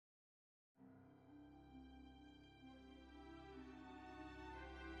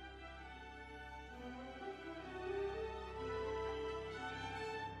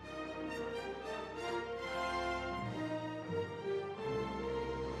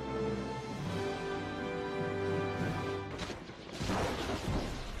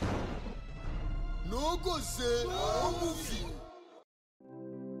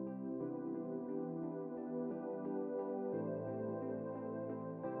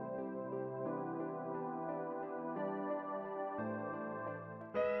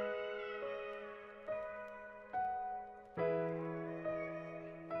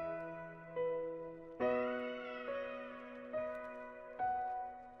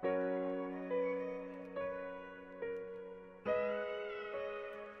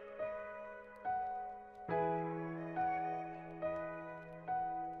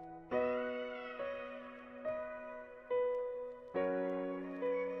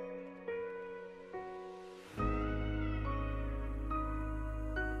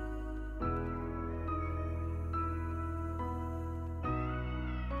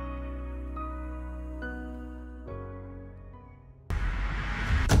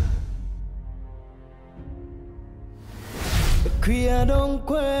AKUA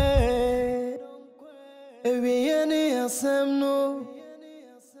DONKOR, eviene asemno,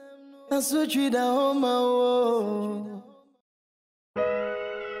 asuchida homao.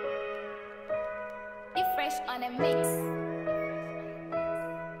 Be fresh on a mix.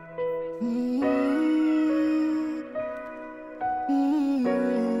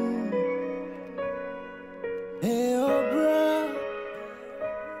 Hey, Obra,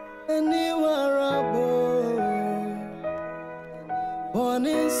 anywhere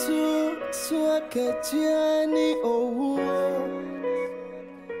Onesu swaketiani owu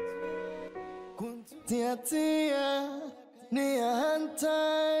Kuntiatia ni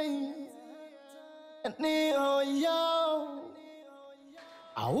ahantai ni oyao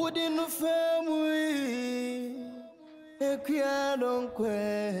Awudinu femui AKUA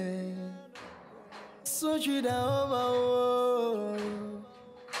DONKOR Sochida homa wo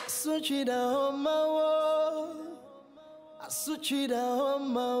Sochida homa wo Suchida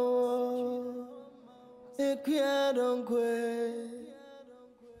homao, AKUA DONKOR.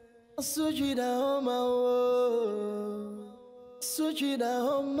 Suchida homao, Suchida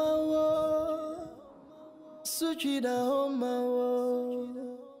homao, Suchida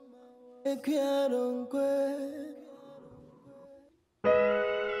homao, AKUA DONKOR.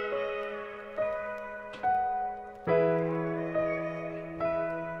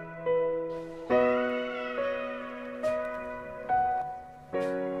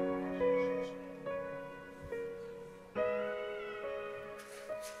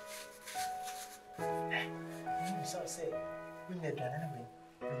 Say, we need to anyway.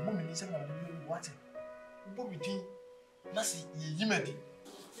 The moment is about what? Bobby D. Nasi, Yimedi.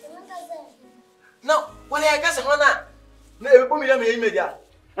 No, when I guess one, never put me down immediate.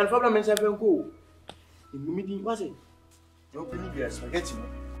 And problem is having cool. In the meeting, was it? No penny, spaghetti.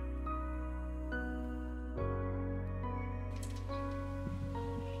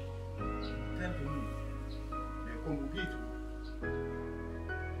 Then to me, they come with you.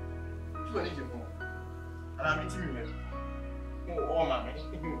 You are not more. And I'm meeting you. Oh, mamma.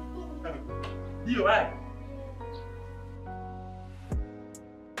 You right?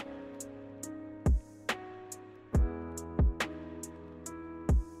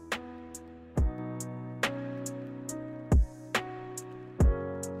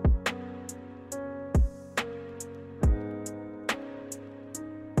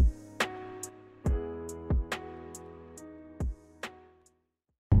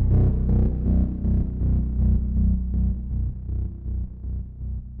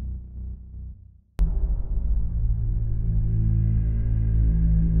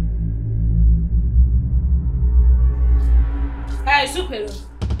 Hey, super.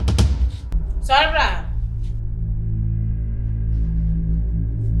 Sorry, bra.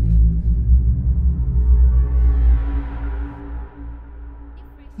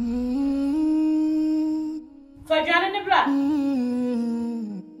 Fabiana, bra.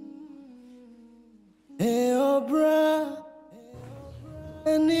 Hey, Obra,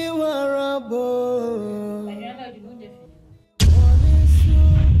 anywhere abo.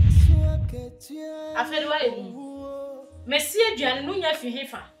 I feel why. Monsieur Jan, no, ya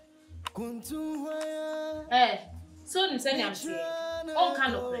fifa. Eh, so you say I'm saying, all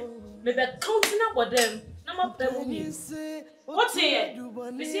kind of play. Maybe counting up with them, no more play with me. What's here?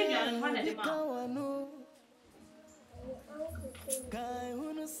 Monsieur Jan, one at the mouth.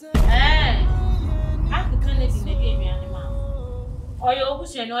 Eh, Uncle Kennedy in the game, animal. Or your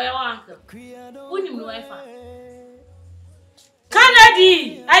ocean or your uncle. Who knew no effort?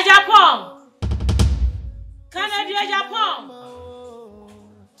 Kennedy, a Japan. Kennedy, a Japan.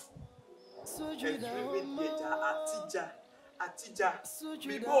 Atija,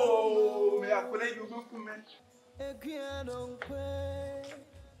 oh, me a colleague who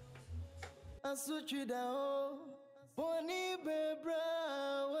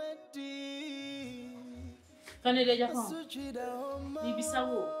Canada Japan. Bibisa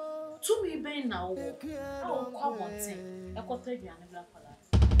wo. To me ben na wo. Awo kwa bonte. Ekota aduane bla kwala.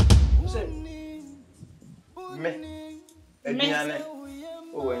 Say. Me. Aduane.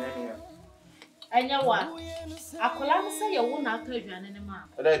 Oh, enya. Anya wa. Akola no say ye wo na aka aduane ne ma.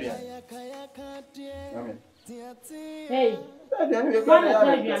 Oda aduane. Amen. Hey. Aduane we Kwa kwa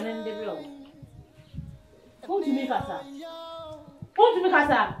na aduane nde bla wo. Who to me kasa? Who to me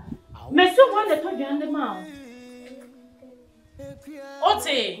kasa? Me so one the aduane ma.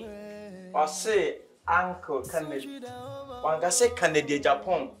 Ote. I say Uncle Canada. Wanga say Canada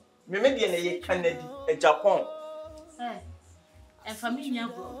Japan. Me de na ye Canada Japan. Eh. Family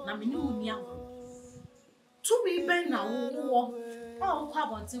bro, na me ni uni agro. To me ben na wo. Ah, kwa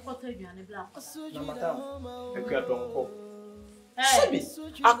bonte kwata aduane bla kwala. Na madam. AKUA DONKOR. Sabi,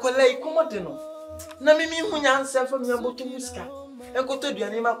 akwala ikomode no. Na me hunya ansa fa me aboto muska. Enkoto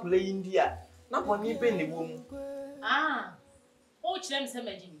aduane ma akwala yi ndi a. Na boni be ne wo mu. Ah. O chire me se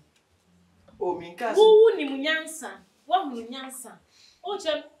magini. O mi nka. Wo ni munyansa. Wo munyansa. O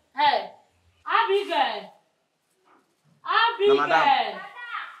chire hey. Abigail. Abigail.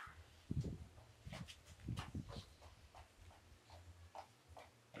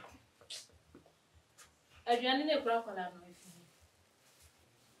 Aduane ne kura kwala no efi.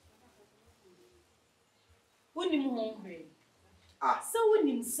 Woni mu honhwe. Ah. So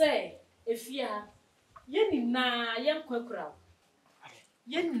woni mse efia. Ye ni na ye nkwakura.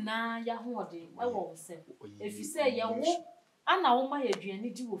 Ye na ya hoode e wo se. Efi se ye wo ana wo ma ye aduane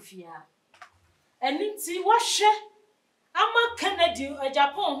di wo fia. Eni nti wo hwe ama Canada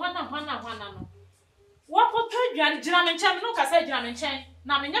Japan hwana no. Wo koto aduane gina me nchen no kasa gina me nchen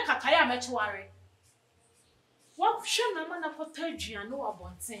na me nya kakaya amechware. Wo hwe na ma na koto aduane wo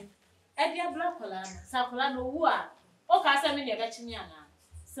abonten. E dia bla kola na sakola no wu a o ka sa me ne ga chimi ana.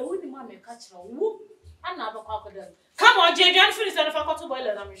 Se woni ma me ka kire wo ana abakwa akoda. Come on, Javian finish and fa koto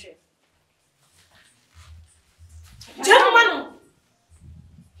boiler na me hwe. Gentleman.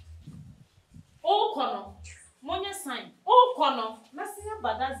 O kono. Monya sign. O kono. Na se ya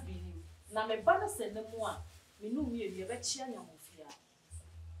badas bi ni. Na me bana se ne mu a. Me nu mi e be chia nya mo fia.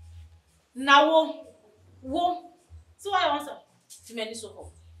 Na wo. So I want to me ni so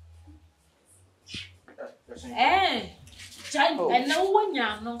ko. Jai and no one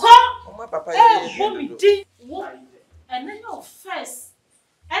ya no. Ko. O ma papa ye. Wo mi di. Wo. And then your first.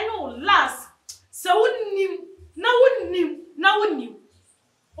 And no last. So wouldn't you?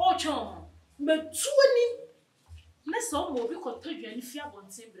 Oh, chum. But 20. Let's all be caught to you and fear one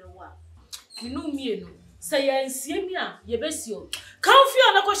timber. You know me, no. Say, I see me, ye best you. Come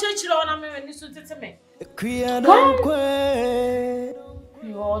fear the question on a man and so to me. AKUA DONKOR.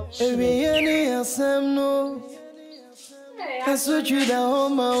 Your Sam no. I switch you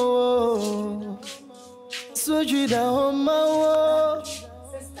down my wall. Switch you down my wall.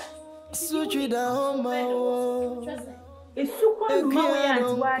 Switch you down my wall. If you can't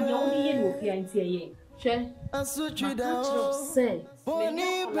know why you're only in with your auntie. I switch you down. Say,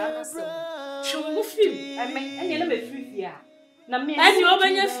 show you feel. I mean, and you never free here. And you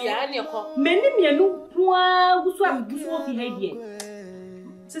open your fear and your call. Many me no poor who's what behavior.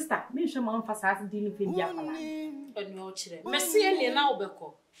 Sister, me show my facade dealing with the apple. And your children. Messi and now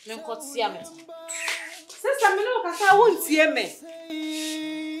Beco. Men caught Siamet. Sister, me no cassa won't see me.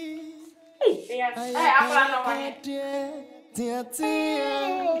 Hey,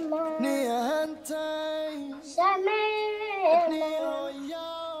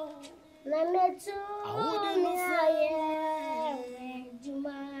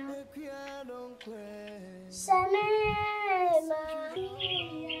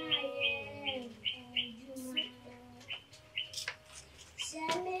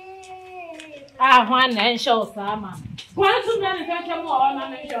 I one and show Sama. One to many catch more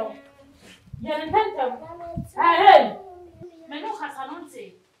on a show. Yan hey, Meno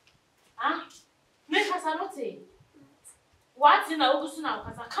Casanonte. Ah, make Casanote. What's in August now?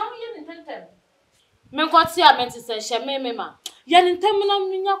 Because I come in Tentem. Menquatia meant to say, Shamema. Yan in Terminal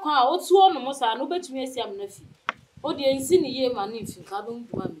Minaka, or 2 on the Mossa, no bet me see I'm nephew. Oh, the insane year, my nephew, Cabin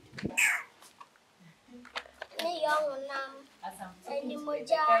Dwam.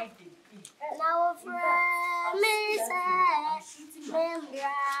 Now from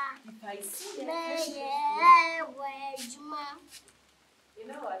you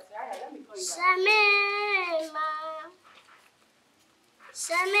know what? Let me call you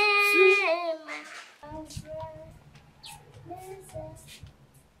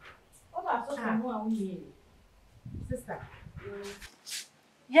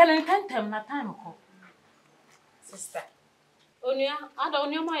Yelling tentem na time ko. Sister. Onia, ada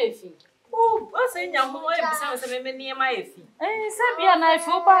onia ma efi. Oh, what's in your home? I'm saying, near my effie. Sabia na efi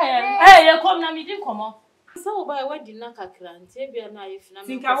o ba ye. You come na me din komo. So ba we di na kakra nti bia na efi na me.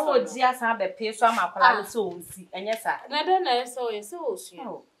 Think I would dia san be pay so am akola so nsi. Enye sa. Na den na so ye so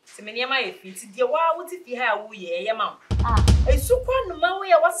osua. Se me near my effie. Ti dia wa wo ti fi ha wo ye ye ma. Esu kwa no ma wo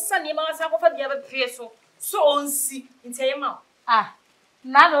ye wasesa ne ma wasa kofa bia be pay so onsi nti ye ma.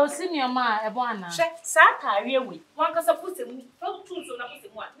 Na no senior ma ebo ana. Hwe sa taare we. Wan kasa puse mu. Fa tu so na puse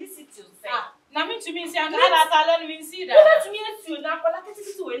mu a. Ni siti say. Na me tumi nsi anga ala tale no me nsi da. Eba tumi esu na akola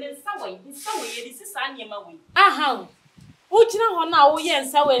ketiti we ne nsa we ye di sisa anye ma we. Aha. Wo gina ho na wo ye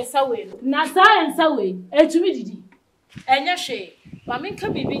nsa we no. Na sa nsa we etumi didi. Enye hwe. Ma me nka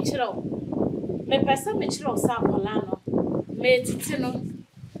bibi nkire wo. Me pese me kire wo sa akola no. Me titi no.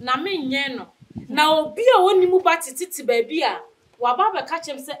 Na me nye no. Na obi a woni mu ba titi ba bia. Waba be catch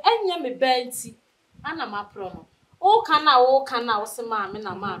him say enya me benti ana mapro no o kana wo se maame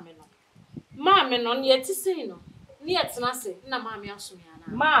na maame no ne yeti sei no ne yetena se na maame asome ana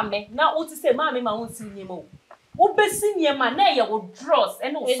maame na o ti say maame ma won si nyema wo besi nyema na ye wo draws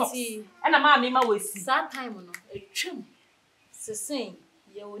ene wo socks ena maame ma wo si that time no etwem se sen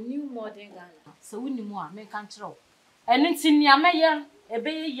ye wo new modern Ghana se woni mu a me kan kire eno nti nia meye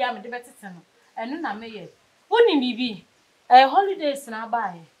ebe ye ya me de betete no eno na meye woni bibi holidays na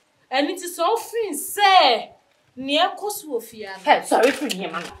buy. And it is so free say near Koswofia. Sorry for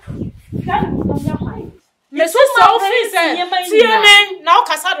him. Me so free say TMN now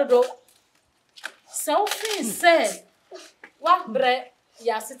Casado do. So free say what bre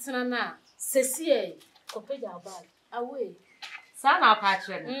ya sitting na Cecilie Copeja bag away. Sana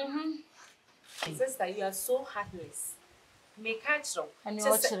patron. Sister, you are so heartless. Me catch you. And you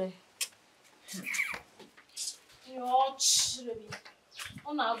watch it. Yo chrebi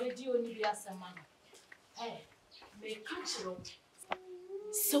ona abedi oni bi asema no me kachiro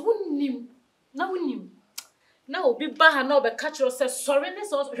se wonim na obi ba ha na obe kachiro se sorry ne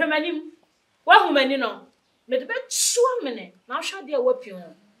so hwemanim wa humani no me de be chua mene na hwa de wapi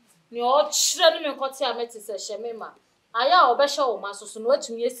ho ne o chre no me kote ameti se hye ma aya obe hye wo masoso no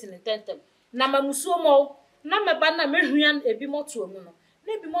atumi esi ne tentem na mamusuo mo na meba na mehwian ebi moto mu no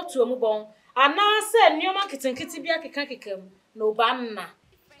na ebi moto mu bon ana se nioma kitenkiti bia kekam no ba nna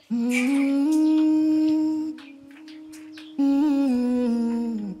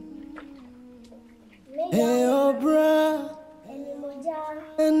Hey obra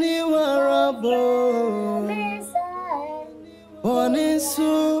any warabo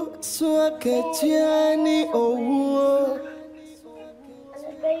Onisu suaketiani owo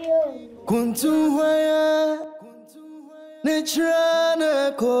kuntuhaya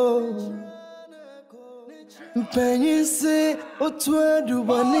netrana ko Penyisi otwedu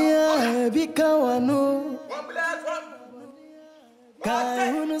bania bikawano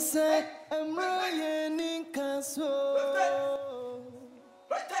Kai hunu se amaye ninkaso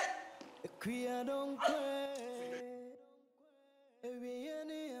AKUA donkor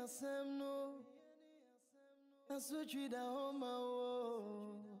Ewieni asemno Asujida homa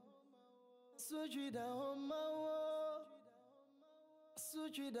wo Asujida homa wo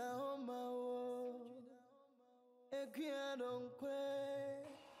Asujida homa wo AKUA donkor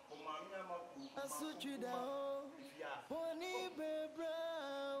Asujida Oni bebra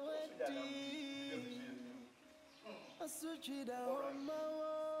wedi Asujida homa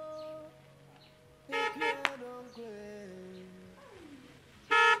wo AKUA donkor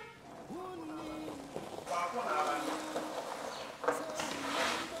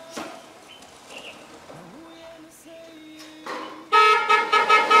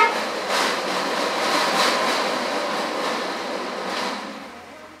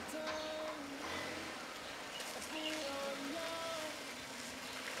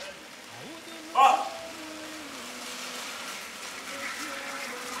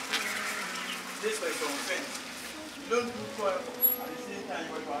This way, so offense. You don't do for at the same time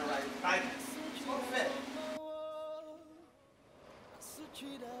you want to right. It's not fair.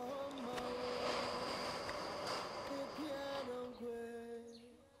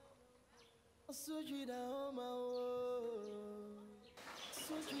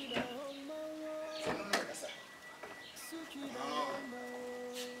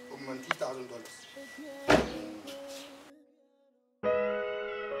 $2,000.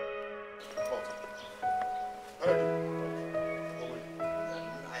 I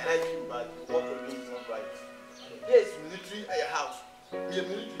like you, but what you're doing is not right. Yes, military at your house. Be a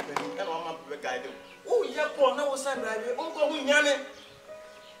military penny, and I'm a guide. Oh, yeah, Paul, now what's that?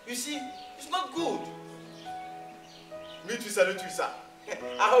 You see, it's not good. Military salute you, sir.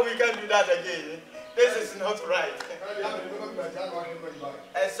 I hope we can do that again. This is not right.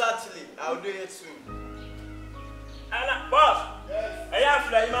 Exactly. I'll do it soon. And boss, I have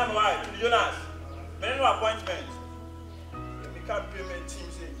to let my wife, Jonas. No appointment. We can't pay my team.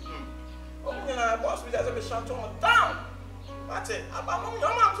 Oh, boss, we just shut you down. That's it. I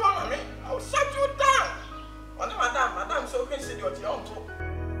will shut you down. Madam, so can see what you want to.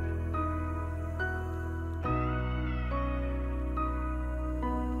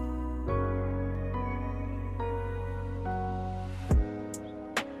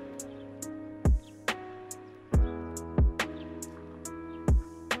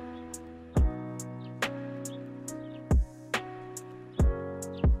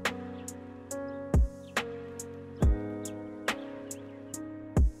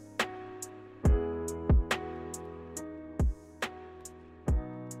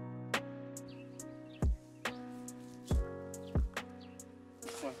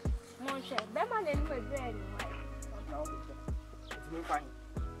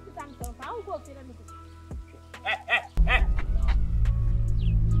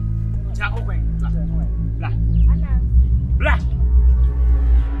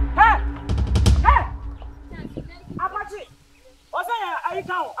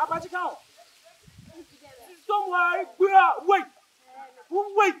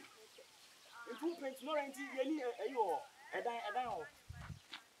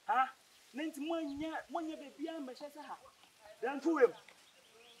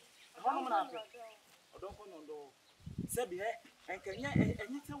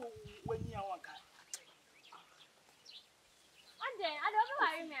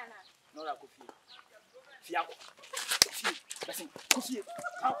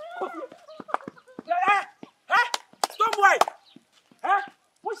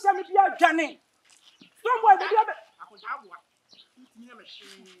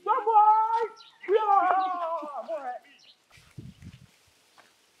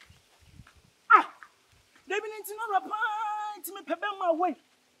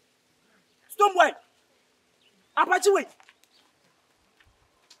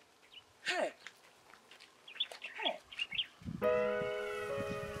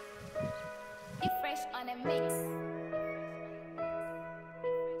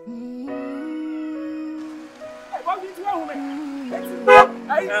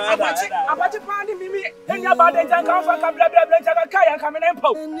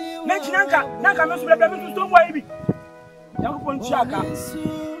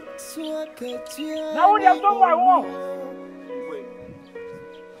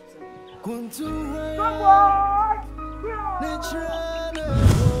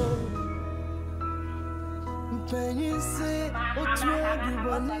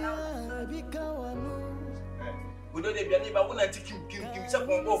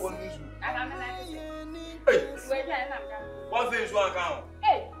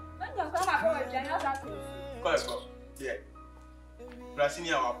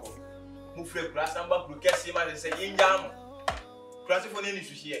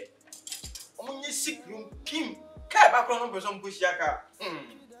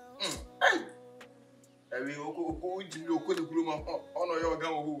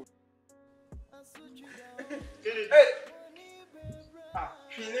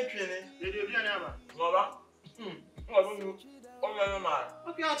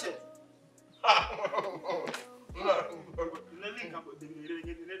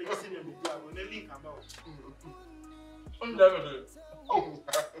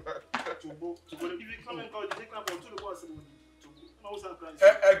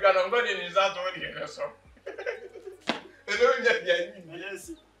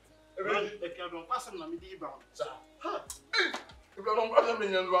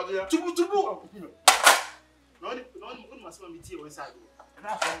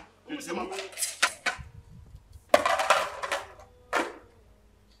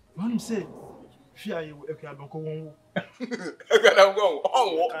 Man say, fear you AKUA Donkor. AKUA Donkor.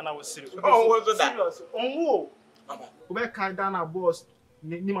 Oh, Kana was serious. Oh, what's that? On we can down our boss.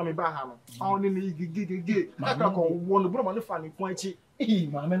 Ni mami ba ha no. On ni gigi. Aka ko won bro ma no fa ni kwanchi.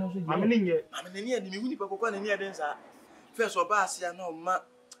 Mami no so je. Mami ni nye. Mami ni ade mi huni pa kokwa ni ade nsa. First oba asia na ma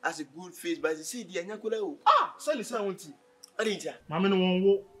as a good face but you see the anyakola o. Ah, so listen wonti. Ade ntia. Mami no won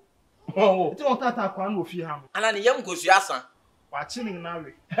wo. Oh, ti won tata kwa no fi ha no. Ana ni yam gosu asan. Wa chini na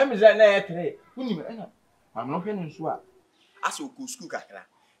we. Hem ze na etre. Huni me na. Mami no hwe no nso a. Asa oku school kakra.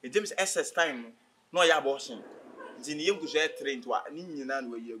 E James SS time no ya abortion. Nti yam gosu etre ntwa ni nyina na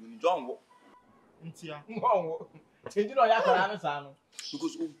wayi agu ni John wo. Ntia. Wo. Nti no ya kara no sa no.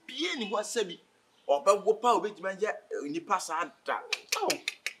 Because obie ni ho asabi. go pa obetimi anya nipa sada. Oh.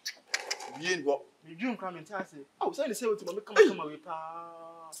 Bien wo. Me dream come and tell say. Oh, say we to me come away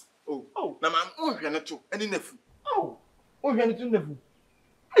pa. Oh. Na ma unhwe ne to ani nafu. Oh. Unhwe ne to nafu.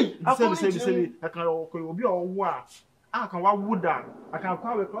 Hey, say I can obi owo a kan wa wuda. I can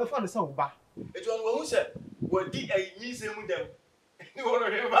kwa we kwa fa de say oba. Etu onu wo se wo di ayi se mu dem. Ni wo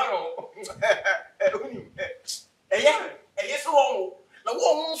re ba ro. Eye so wo. Na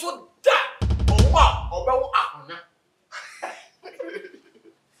wo nso da. Owa obewo akona.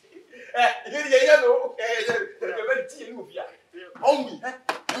 Yeah, no. Very deal with ya. Only,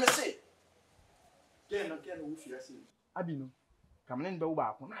 let me say. Can we fear say? Abino. Come in be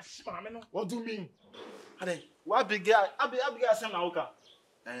back. Na shima me no. What do you mean? Ade, What big guy? Abi asem na woka.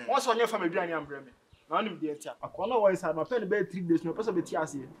 Once on your family aduane ambre me. Na onim de etia. Akona wo isa ma pen be 3 days no person be ti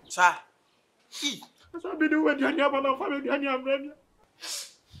ase. Sir. So be do aduane aba na family aduane ambre me.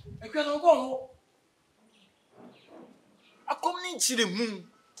 E kwa no go. Akomni nchire mu.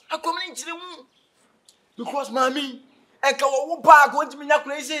 Because mommy, enka wo bag won't me nya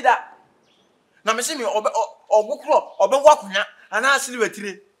crazy that. Na me say me ogukro obewa kunya ana asili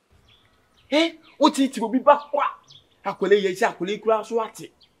wetire. Oti ti obi ba kwa. Akole ye si akole kura so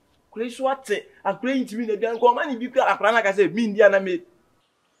ate. Akole so ate, akole ntimi na bian ko ma ni bi kura akora na ka say mi ndia na me.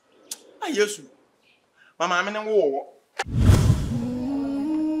 Yesu. Mama me ne wo.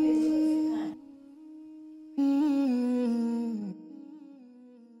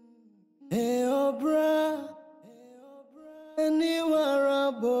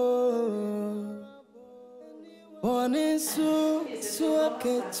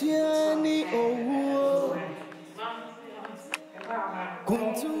 Ketiani owo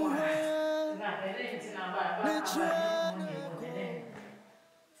kuntuha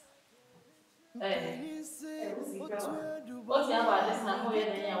What about this time? Where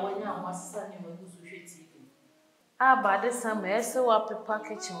they are when I was standing with TV. About this time, I saw up a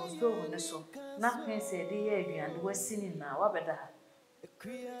package was going so. Nothing said the area and we're singing now. What better?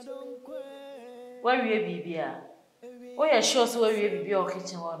 Where we be? Oh, yeah, sure, so where we be our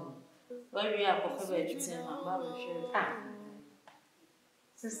kitchen one. Where we are prepared to tell my mother.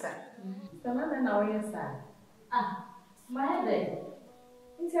 Sister, the man now, yes, sir. My head.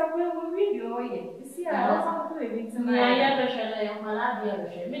 It's a way we do it. See, I was not doing it tonight. I have a shell, my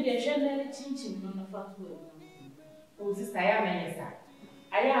lady, maybe a shell and chin on the front wheel. Oh, sister, I am a sir.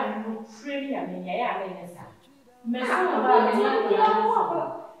 I am really a man, I am a sir. Miss,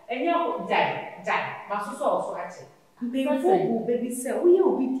 and you die, my sister also actually. Baby, sir, we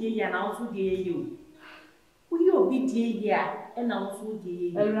will be dear and also dear you. We will be dear and also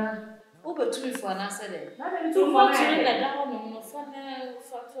dear. Over 2 for an answer. Not Too much in the down of fun.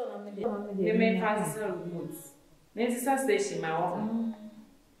 The main pastor rooms. Mrs. Station, my own.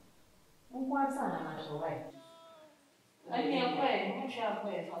 What's on my way? I can't play, I shall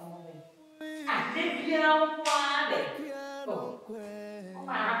play from the way. I think you know why. Oh,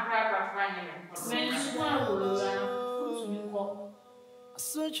 my crap, Men swallow around.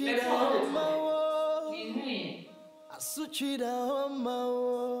 Suchida homawo Suchida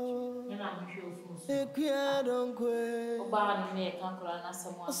homawo AKUA donkor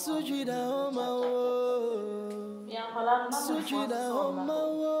Suchida homawo Suchida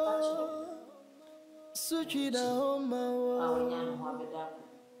homawo Suchida homawo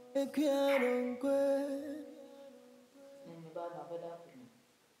AKUA donkor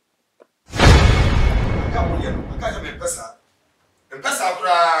Akaja me pesa. Mpesa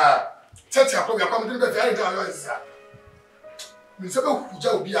kura tete akwa kwa mde be fere da yo nsa. Mi se be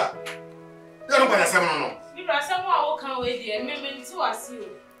huja obi a. Ya no bana sem no. Bi bra sem a wo kan we die me nti wase o.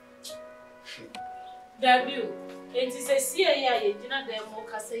 W enti se sie ya ye gina da mo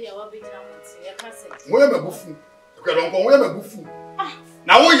ka se ya wa be gina mo ti ya ka se. Wo ye mabufu. Akwa don ko wo ye mabufu.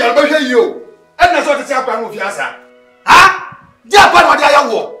 Na wo ya ba hwe yi o. Enna so tete akwa no fi asa. Ha? Di akwa no dia ya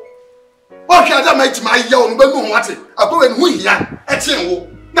wo. O hwe ada ma itima ya o no be nu ho ate. Akwa we nu hia. Wo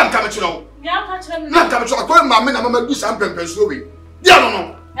na mka mechi no ya ka kire me na mka mechi akwa ma me na mama du sam pempenso we dia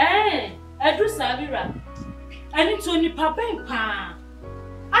no edu sabira ani to ni papa pa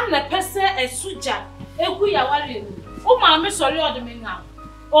ana pese esuja egu ya wale o ma me sori odme nga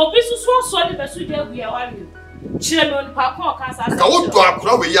obi susu sori be suja egu ya wale kire me pa ko ka sa ka wo do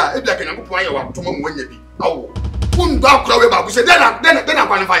akura we ya e bia ka nyankopon aye wa to mo wanya bi awo kun do akura we ba bu se de na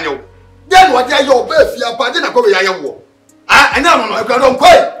kwa nfa nyawo de no ode aye o ba afia pa de na kwa we ya ye wo anya no akura don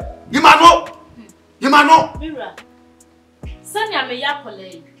koi Yimano Mira Sanya me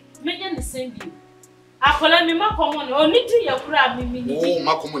yakole me ye ne sendi akola mi makomo no onidi yakura mi ni oh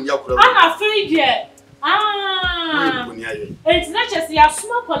makomo ni yakura ana free there Ah. It's not just your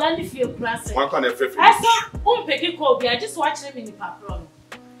small colony for your class. One can have I saw Peggy Kobe. I just watched him in the patrol.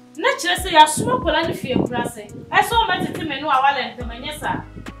 Not just your small colony for your class. I saw my team and no I the manesa.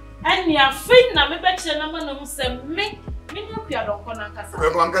 And your feet na me betcha number no say me no Kia Donkor Casa.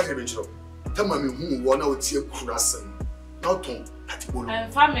 I'm going to tell me who won out here crassing. Not on Catibolo.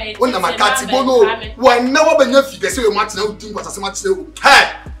 And family. When I'm a Catibolo, why never been your feet? Say, much no think what as much.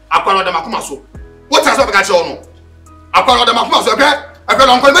 Hey, I call them a Kumaso. What has I got you on? I call them a Kumaso, okay? I got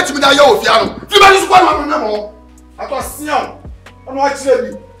on going to me that yo, Fiano. You might just one more. I was young. I'm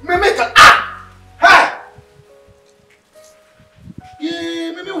watching me make an hey!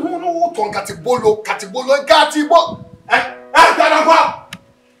 Yeah, maybe who know to Catibolo, Catibo. Eh, Donkor.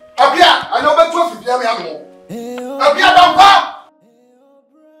 Up here, I know better if you have more. Up here, Donkor.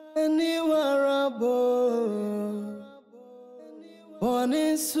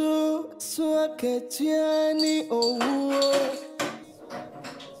 Onisu suaketiani owo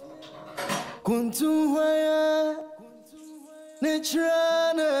kuntuhaya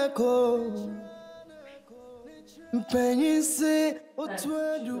nechanako mpenyisi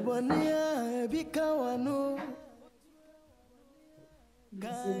otwadubania bikawano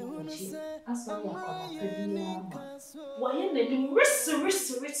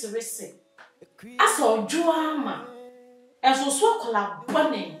Aso drama. As so called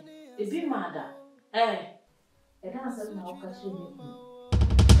bunny, a big mother. Eh, and I said, now,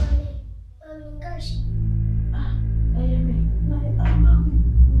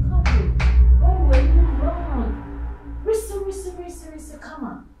 come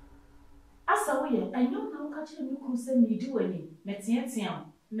on. As a way, I know now catching you could send me do any, Metian,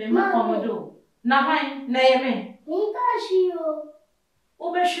 Mamma Commodore. Now, I, Naime,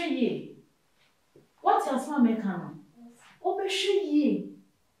 Obeshe. What else, my mechanic? Obeshe.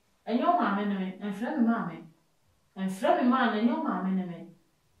 And your mamma and friend mammy, and friend man and your mamma and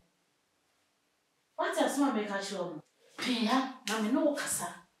what else, my mechanic? Pia, mammy, no cassa.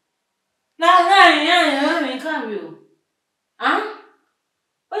 Now, I come you. Ah?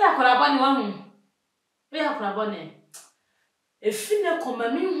 We are Colabani. We are Colabani. If you know, come a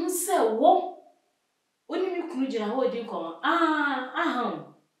mean who say, wo. When you could holding come.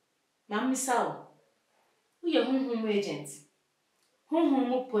 Mammy Sow. We are home agents.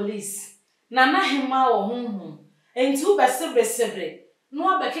 Home police. Nana hima or home. And two besebre.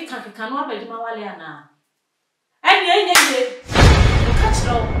 No becky can be Mawaliana. And ye, catch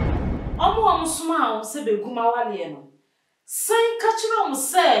no. Almost smile, Sebe Gumawaliano. Say, catch no,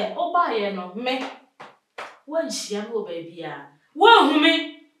 say, oh, buy no, me. When she am, baby, well, me.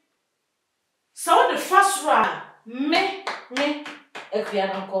 So the first ride, me, AKUA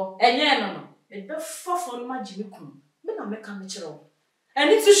Donkor, and no. It be far from my Jimmy Kun. Me na make a natural. And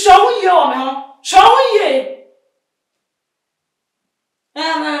it's to show you, man. Show you.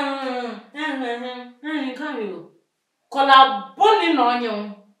 Come you. Call a bonny on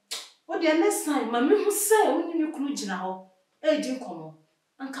you. What the next time, mammy who say when you clue now, didn't come.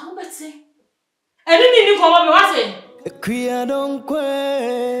 And come back say. And then you come up what say? AKUA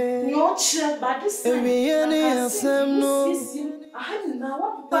Donkor. No chill, but this time. I had now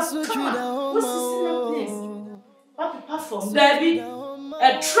what what perform baby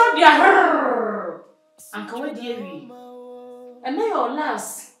a trap your and come dear and now your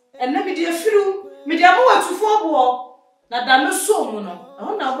last and let me dear through me dear more to forward now that no so no I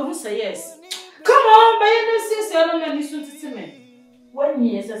want now say yes come on by any sister and listen to me 1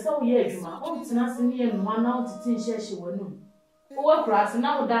 year so year juma on tina se me and one now to tin share she wonu o cross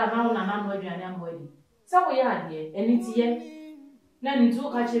now that now na no aduane am wadi so we are there and it here na ni to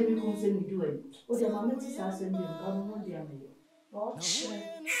catch me come say me do it o de mama ti sa se me nka no de am ye o chere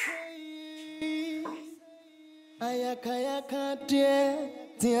ayakaya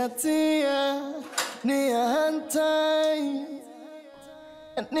tia ni antai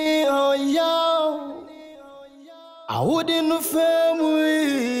ni oyo I wouldn't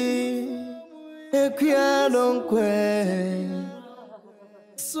family AKUA Donkor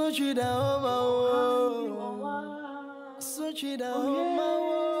so you down so you down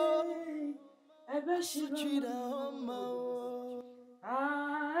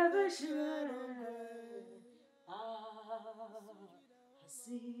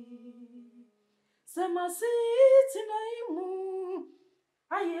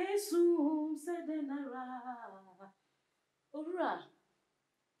Ora,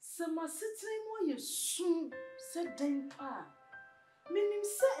 sama sitting mo ye soon said den pa. Minim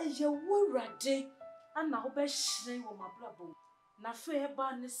se ye worade ana ho be hire wo mablabo. Na fe e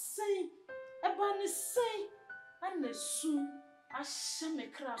ba ne sen ana su ahye me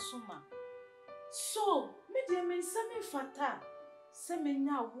kra so ma. So, me dear men semi fata,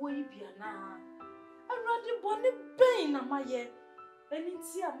 semenya woy biana. Already bonny pain na my ye, and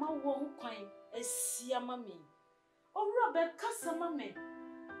it's here my one coin, a sea mammy. Or Robert Cassamame.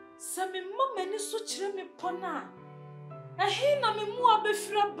 Semi mamma ni so me pona. A hina me mua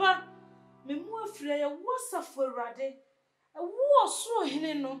befraba. Me mua freya was a for rade. A war so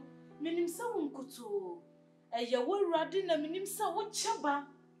hineno, minim sa unkutu. A yawo radin a minim sa what chaba.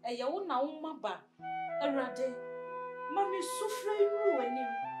 A yawo na umaba. A rade. Mammy sufre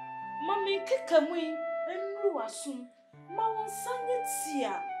ruining. Mammy kikamui and ruasum. Ma won sanya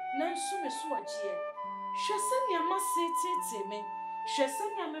tia, nansu me suaje. Shesanya masete me.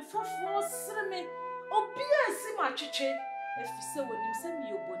 Shesanya me fafo sreme. Obia si ma twetwe. Efise wonim se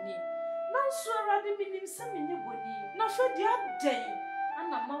me oboni. Nansu arade minim se me ne boni. Na fedi aden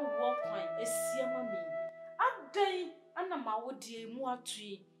ana ma wo kwan esia ma me. Aden ana ma wo die mu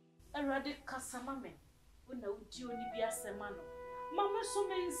atui. Arade kasama me. Wona udi oni bi asema no. Mama so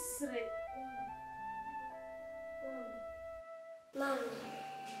me nsre. Mami.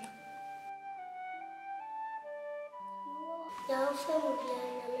 Now for me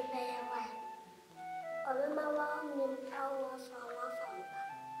and me be a wife. Or my mom nim power from our father.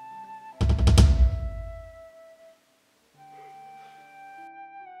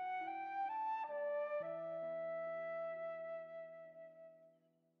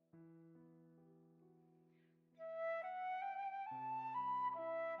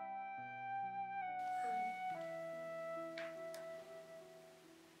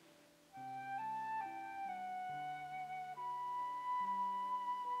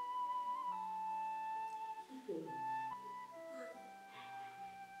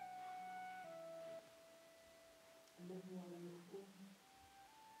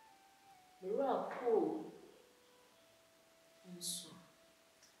 Miracle. And so,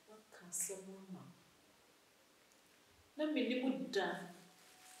 what can someone now? Let me live down.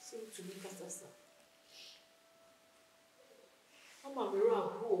 So to make us I'm a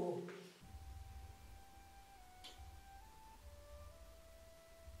miracle.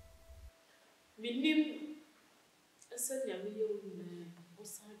 Minim, I said, Yami,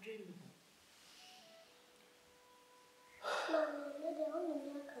 was I dreaming? Mami, the only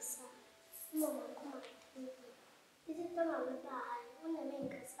make us Mama, come on. Is it the one with the eye? When I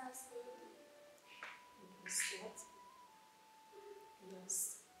make us say, What? Yes.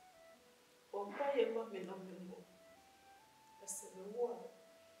 Or by a mammy, no more. I said, what?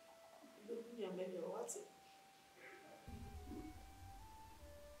 Look me a many what's it?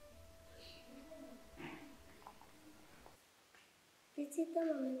 Is it the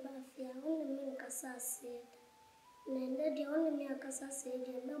one with the eye? When I make us say, Nenda the only me akasa said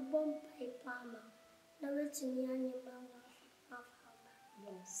you no bomb pipe palma. Never to me and your mama.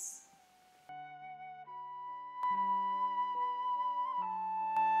 Yes.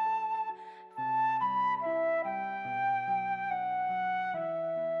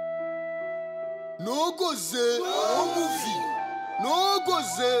 No go say, no movie. No go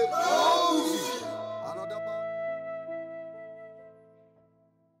say, no movie.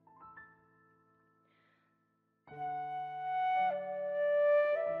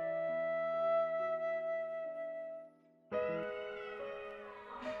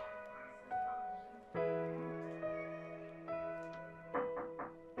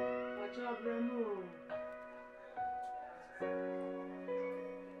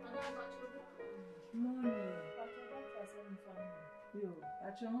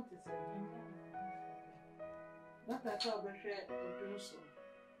 That I thought we share to do so.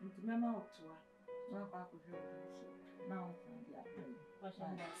 Into Mama Otua, no back with you. Now I can be a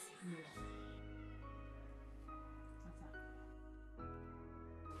friend.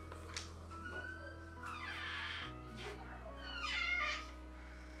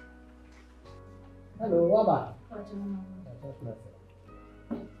 Hello, Waba.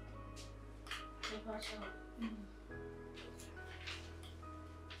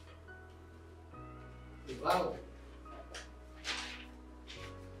 Wow.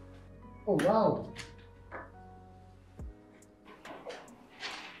 Oh, wow.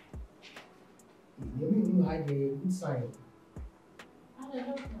 You had a good sign. I don't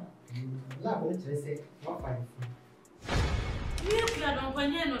know. Love, let's say, what fine food. You can't go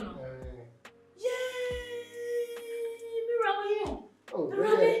near no. Oh,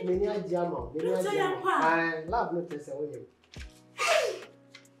 many a jam, many a jam. I love not to say with you.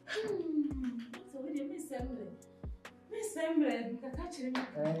 So we didn't miss Emily. Miss Emily, the catching.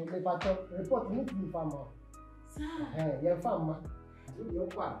 The battle report moved me farmer. Sir, your farmer. Your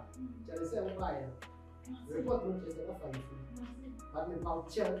farm. Just say why. Report not to say what fine food. But the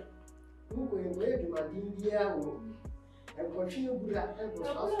poucher. Who will wait to my India? And continue good at help us.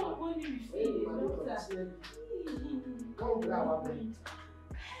 Come grab our baby.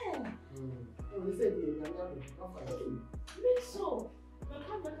 We said we are not going Me so. But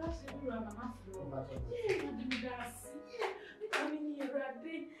come back and say you are my floor. Yeah, you do that. Yeah, I mean you're right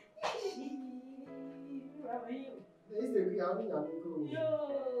there. There is the reality of the girl.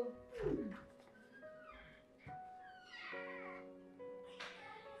 Yo.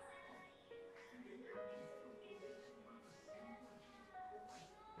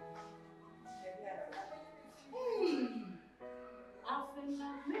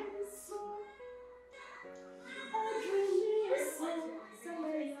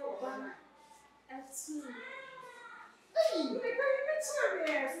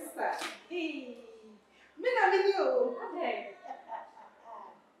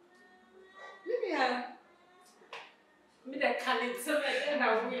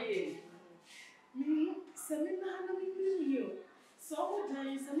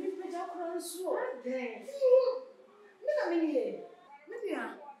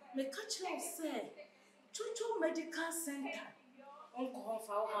 Chuchu Medical Center. Uncle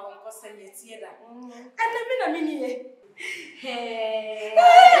for how Uncle send you theater. And the mini. Hey.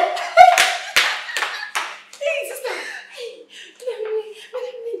 Hey, sister.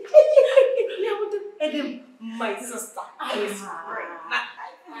 Let me. My sister. My sister.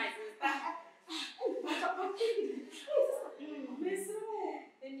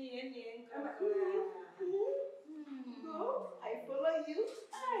 I follow you.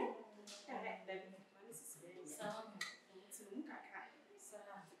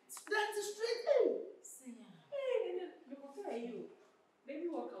 That's a straight thing. Hey, look at you. Baby,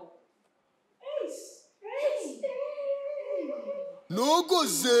 walk out. Hey. No go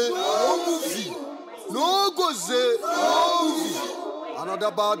say, no movie. No go say, no movie.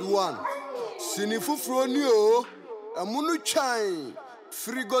 Another bad one. Sinifu Fronio, a Munu Chine,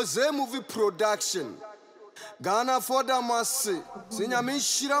 Frigoze movie production. Ghana for the masse. Sinyami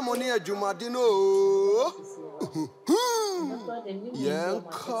Shira Monia Jumadino.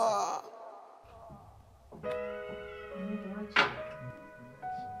 Yanka.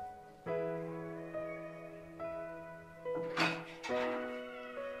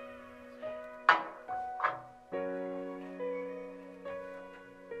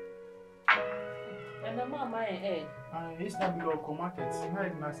 And the mama, It's not below market.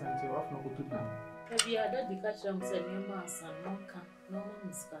 I'm not saying to off no go to them. if you had the catch them said your mass and no one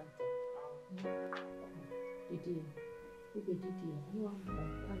is can't. Did you? Who did you? You are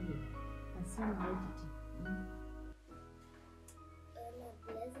and some identity.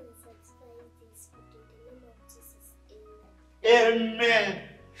 Bless and satisfy these food in the name of Jesus. Amen.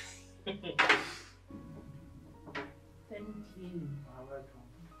 Thank you.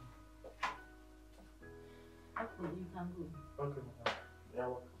 After you can go. Okay, madam. You're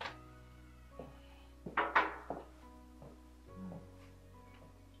welcome.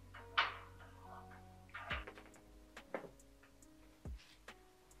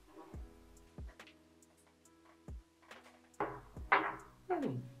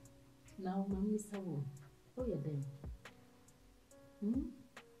 Now, Mammy Sawo, oh, you're them.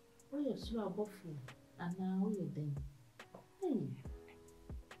 Oh, you're sure about food, and now you're them. Hey.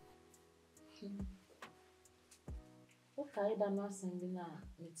 Okay, I'm not sending a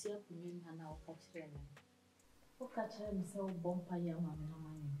Mitia Pumin and I'll catch them. Oh, catch them so bumpy, young man.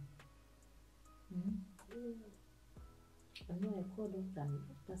 I know I called up and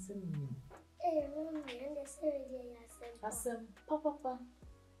passing me. Hey, Mommy, and the Saturday I said, Papa.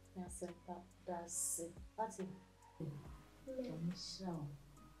 That's it. That's it. Michelle.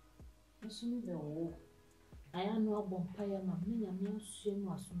 You soon be old. I am no bumpire, mammy, and me assume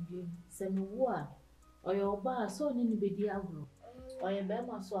was soon. Send me war. Or your bar so anybody agro. Or your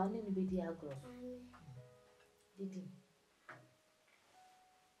bema so anybody agro. Did he?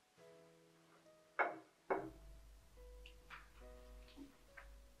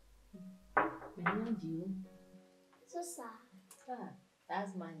 so sad.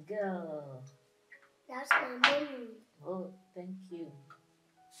 That's my girl. That's my mommy. Oh, thank you.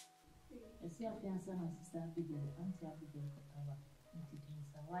 I see a fiancé and sister Abigail, Auntie Abigail Kotava.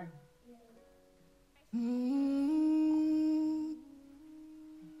 It's a wife.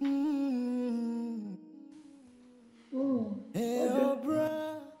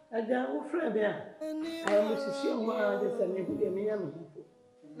 I don't friend there. I almost see one of the same good Miami.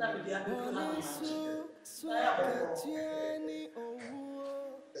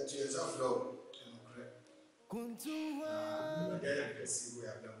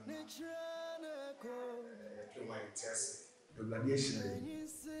 The radiation,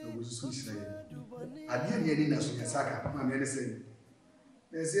 no was switch. I didn't hear any national saka, my medicine.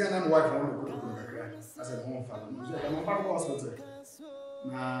 They say I'm wife on the crack as a home family. I'm a part of hospital.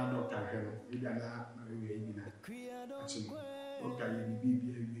 Now, Dr. Hero, you got that, actually, Dr.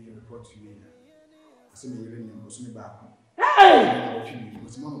 BB report to me. I see me in the back. Hey!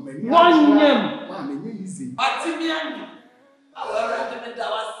 1 year! Mammy, easy. Atimian! Our recommend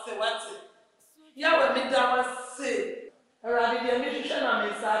our say what? Yawa made our say. Rabbi, the mission on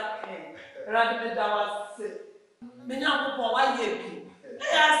his side. Rabbi, made our say. Minyan for 1 year.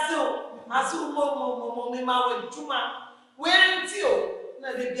 I saw Momo, Mama, Juma. When you, na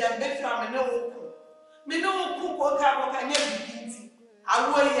the Biambe family, no cook. Me no cook or carbo can never be. I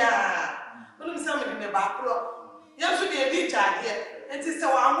will ya. But somebody in the back row. You should be a teacher here. And it's so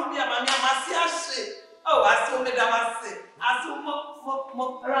I will be a mamma, Massia. Oh, I saw me that say. I saw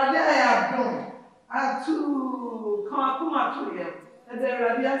more. Radia, don't. I too come to him. And then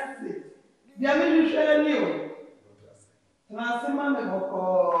Radia said, the American knew. Nasimame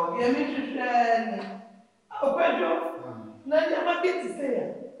boko, the American. Oh, Pedro. Nadia, my kid is there.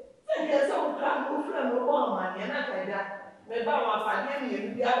 There's some crap friend of one man, and I tell that. Maybe my family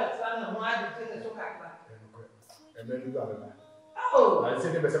and the other son of my did so and then you got it. Oh, I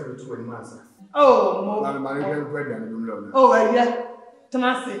said, never said 2 months. Oh, oh, yeah.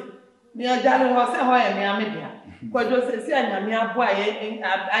 Tomasi, me a jolly was a way, me a media. What was a say, and me a boy, I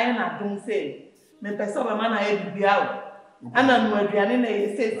am not doing say. Me person a man I had to be out. And I'm not doing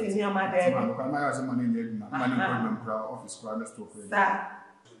any says in your mother. I'm not some money in the money program office for the store. Sir,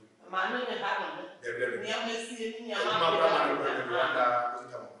 man,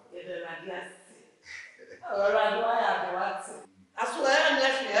 I swear,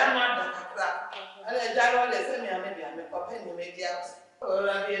 I'm not that. And I don't send me a maybe I'm a papa in the media. Oh,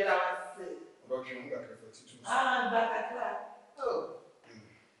 I did our say. Ah, that I oh.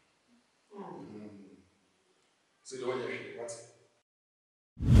 So, the way what?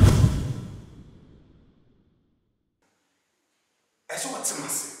 I saw what's a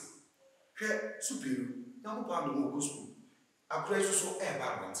massive. Superior, young pound of school. A crazy so air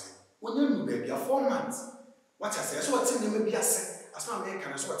bad when you knew baby, 4 months. What I say, I saw what's in the maybe I say, as my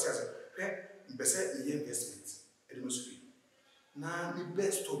American, I saw what I say. Best investment at the most. Now, the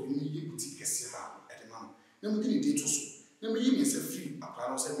best of me, boutique at the moment. Never did it so. Never even say free. A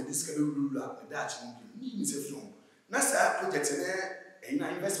plan of me discover ruler, the Dutch, and say film. Nasa projects in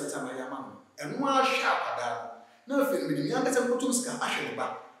investment at my man. And one sharp that. Nothing with the youngest of Potumska, Asher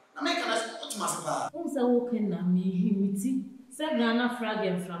back. American as what must have. Who's a walking and me, him, said Nana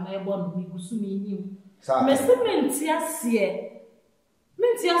Fragan from my bond, me, Gusumi him. Mr. Mentia,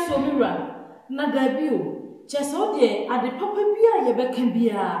 Mentia so mirror. Na dabio cheso de ade papa bia ye beka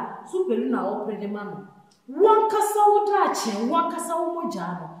bia supelu na opre mama wan kasa wo da ache wan kasa wo moja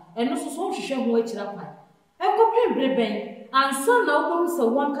no eno so so hwehwe ho akira kwa ekopre breben ansa na wo se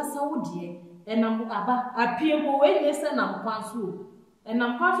wan kasa wo de enam aba apie mo we yesa na mkwanso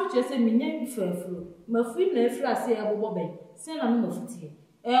enam kwanso chese minye mfafuro mafi na afiri ase ebobo ben se na no mafutie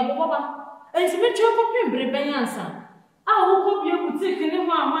ebobo ba enzime twa kopre breben ansa a wo ko bia boutique ne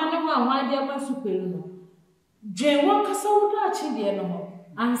ho ahwan de ma supelu no dwen wo kasa wo da ache de no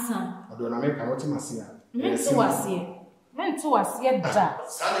ansa odo na me ka wo ti masia mento wasie da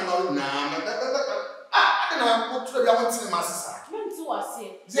sane ma na na wo tro bia wo ti masisa mento wasie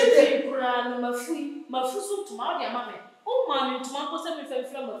je kura no mafusu tuma de ama me o ma me tuma ko se me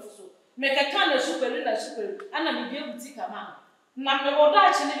fefra mafusu me ka na supelu ana me bia boutique ama na me oda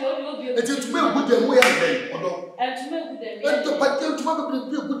achi ne obi etume egudem ya den odo etume egudem eto pake etume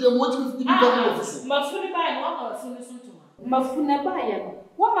be egudem wo ti fi do ofisi mafuni ba ya wa mafuni suntuma mafuna ba ya no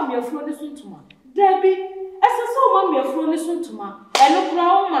wa ma me afuro ni suntuma dabi eseso ma me afuro ni suntuma eno kura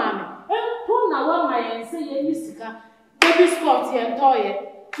o ma me empo na wa ma ye nse ye ni sika baby sport ye ntoye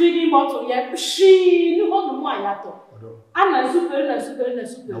feeding bottle ye shi ni ho no mu ayato ana super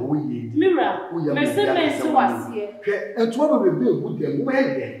mira me wasie entwa bebe egudem wo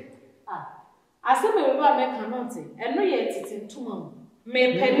ye aseme bebe ameka note eno ye titi ntuma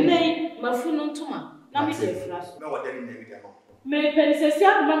me penei mafunu ntuma na me de fraso na wada ni ngi dem me pen sesi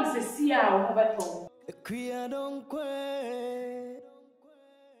abam sesi a wo beto AKUA DONKOR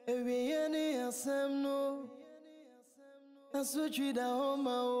ewieni asemno asujida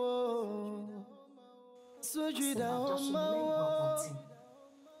homa wo sujida homa wo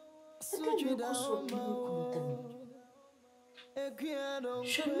sujida homa wo AKUA DONKOR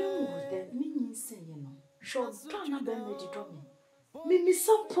shemu de minyi senye no sho tana be medi domi mimi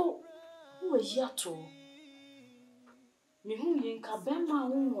sapo wo yato mi hu yin ka be ma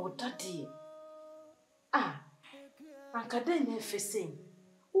wo dade Ankada na efese.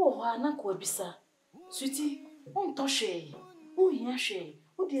 Wo ho anakwa bisa. Sweetie, on to hwe. Wo hia hwe.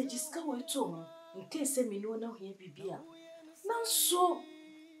 Wo de agiska wo eto ho. Nke se me no na hia bibia. Nanso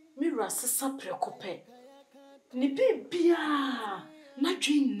mira sesa prekope. Ni bibia na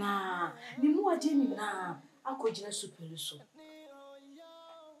dwina. Ni mu ade ni na akogina supelu so.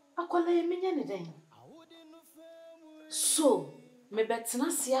 Akola yemenya ne den. So, me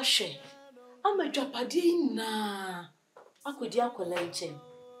betena se ahwe. Amadwapade na akodi akola nche.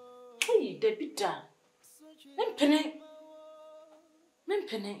 Hey, Debita.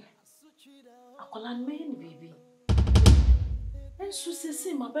 Mempene. Akola me ni bibi. Ensu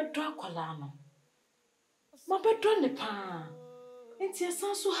sese mabedro akola no. Mabedro ne pa. Enti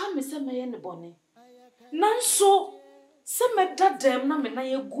esanso ha me se meye ne bone. Nanso se medadam na me na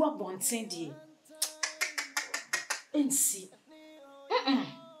yegu abonten die. Ensi.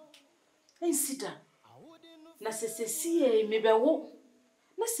 Ensi da. Na sesesi e mebewo.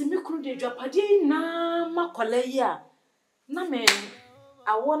 Na se me kunu de dwapade na makola yi a. Na me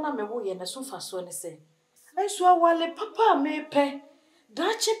awo na me wo ye na so faso ne se. Enso awale papa me pe.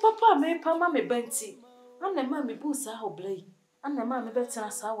 Dachi papa me pa ma me banti. Ana ma me busa ha oblai. Ana ma me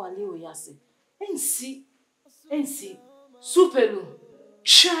betena sa awale o yase. Ensi. Supelu.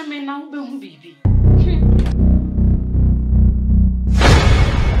 Chame na ube hu bibi.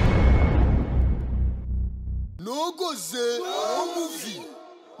 No goze, no movie.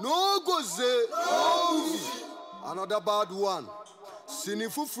 No goze, no movie. Another bad one.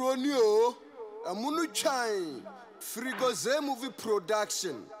 Sinifu Fronio, a Munu Chine, Frigoze movie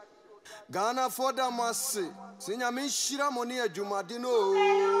production. Ghana for the Masse, Sinyamin Shira Monia Jumadino.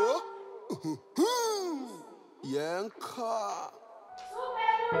 Yanka.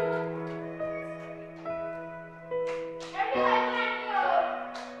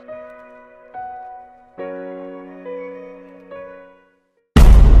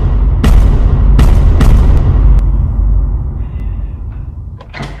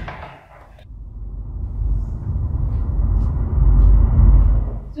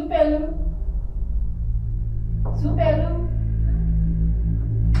 Supelu.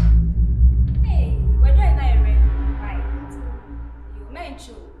 Hey, we're doing that already. Right. You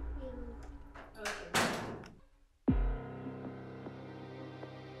mentioned. Okay.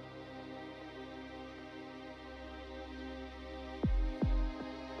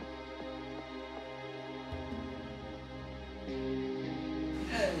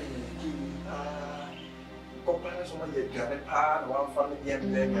 Someone you got a part one from the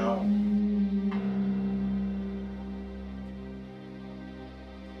end there now.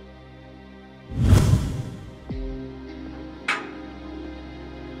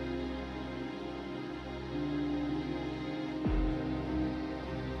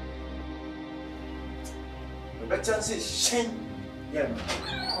 The better say shame. Yeah.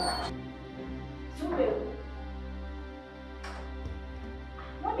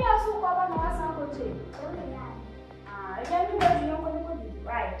 Mommy also cover no asa ko che. Everybody know what to do,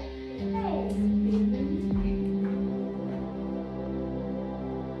 right?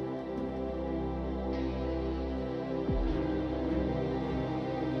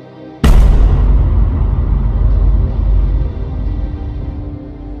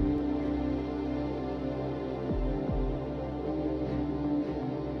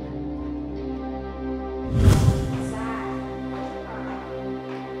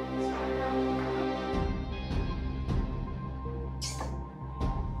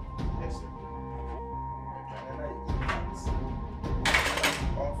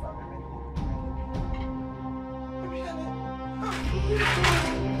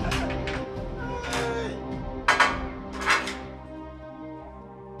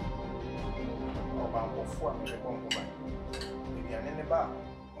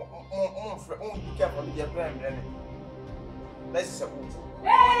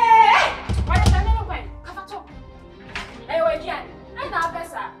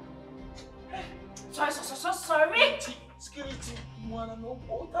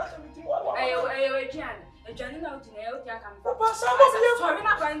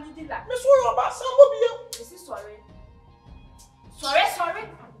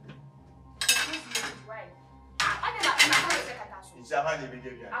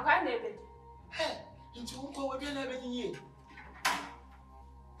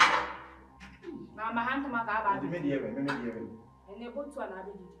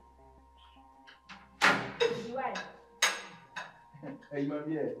 Hey, my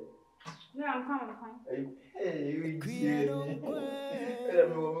dear. No, I'm coming. Hey, you see me.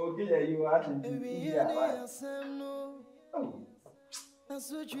 You are oh.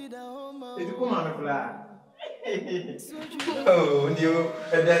 It's a command fly. Oh, new,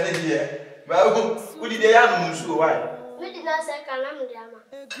 and then dear. Well, who did they have so why? We did not say Calamdama.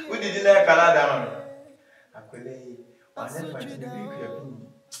 Who did not Canada? I could lay on that much in the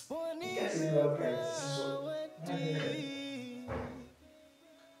big guess in your place.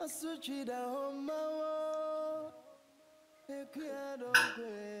 I switch it on my wall. AKUA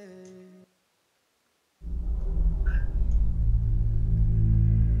Donkor.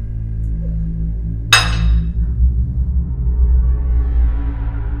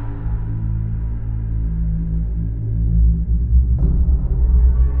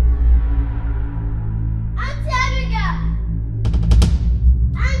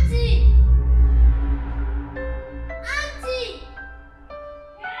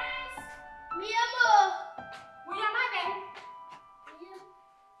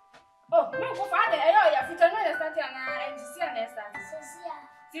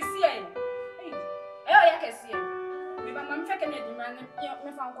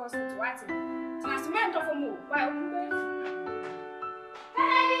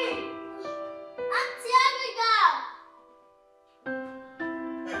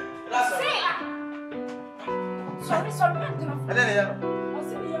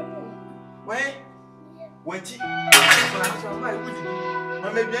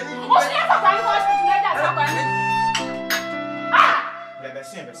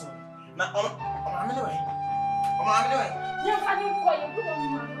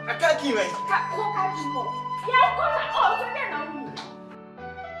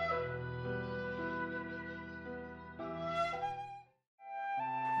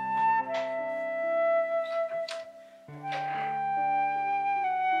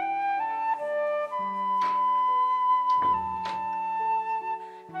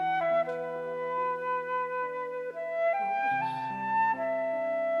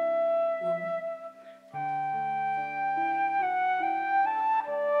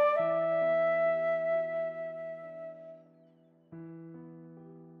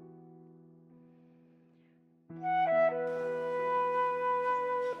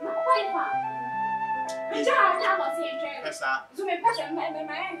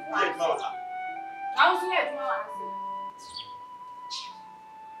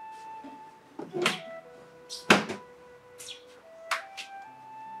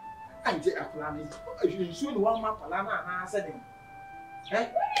 You soon one map, and I said him. Eh?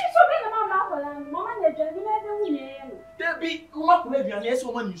 Mama, There be come up with your next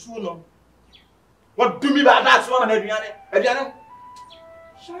woman you soon know. What do me by that one, Adriana?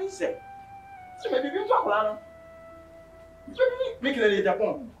 Shall I say? So maybe you talk, Lana. Make it a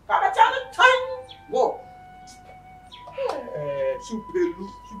Japan. Time. Go. Super,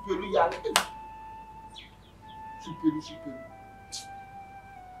 young. Super.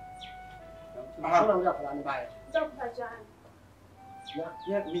 I don't know what I'm buying. Dr. John.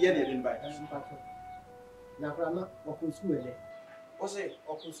 Yeah, me didn't buy. Now, I'm not open school. What's it?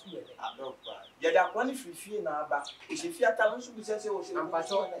 Open school. I don't buy. Yeah, that one if you fear now, but if you fear talent, should be said, I'm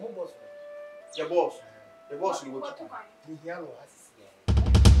passing on boss. The boss will work. The yellow has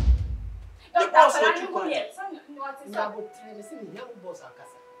the boss will boss.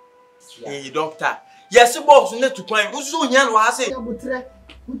 Hey, doctor. Yes, boss, not to climb. Who's so young? I say,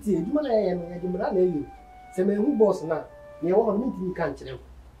 Who's the man? I am who boss now. You want me to can't.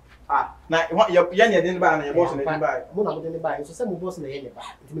 Ah, now you're young, you didn't buy your boss and buy. One didn't buy, so some boss in the end.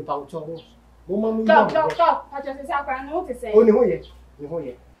 It's me pound trouble. Stop. I just say, I know to say. Only way.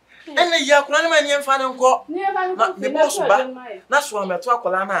 And the young man, young fan and go. The boss back. That's why I'm at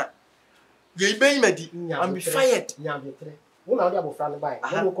Wakolana. You be me, I'm be fired. One of the friend by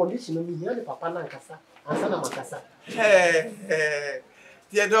no condition me here, Papa Nancasa, and Sana Macassa.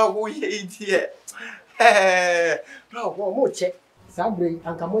 Dear dog, we eat here. No more check. Sabre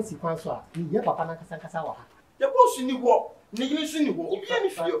and Camosi François, you hear Papa Nancasa. The boss in the war, you will be any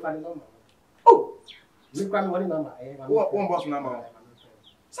feel. Oh, you can one number. One boss number.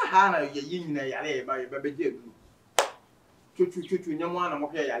 Sahana, ye in a by baby blue. Chuchu, no one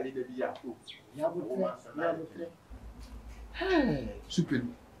of your yelly baby. Super.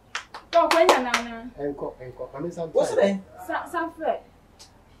 Don't wait now. Encore. I mean, what's the name? Some fred.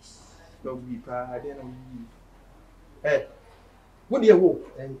 Don't be proud. I didn't know. Eh, what do you want?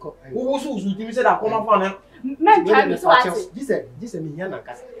 Encore. Who was you said I come upon him? Men can be so. This is me here.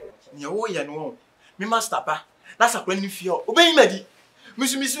 You know, me master, pa. That's a when you feel. Obey me,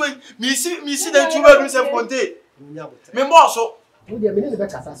 Miss that you were self contained. Me boss. Oh, dear, me never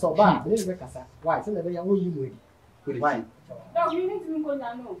cassa so bad. Me never cassa. Why? So never you why? Dog, you need to go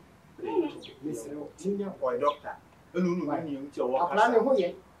down. No. Miss Tina or doctor. No, you plan who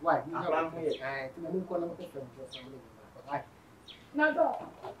ye. Why? You have to say, to me, call them for family. Why? No, no.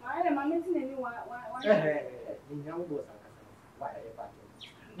 I am meeting anyone. You young boys are why?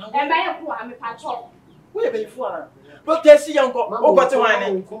 And I am a patrol. Where are you for? But there's a young girl. Oh, but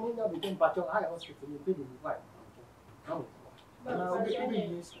why? Coming up with them patrol, I hospital, you pay the why? How?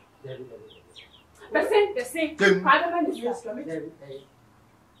 The same. Parliament is just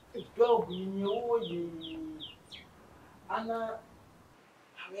Dog in your Anna,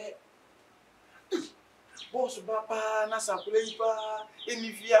 boss, papa, Nasa, Playpa,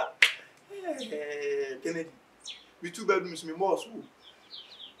 any fear. Kennedy, with 2 bedrooms, me more.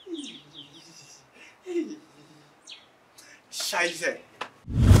 Scheiße.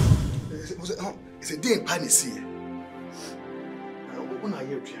 It's a day in Panacea. When I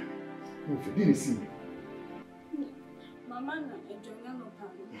hear you, you didn't see me. Mamma, a journal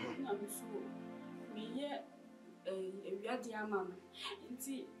of me here, a dear mamma.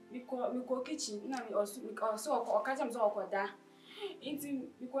 We call kitchen, now also or catch them so that. Inti,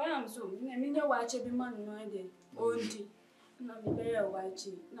 because I am so, I mean, your watch every man, no idea. Only, now me bear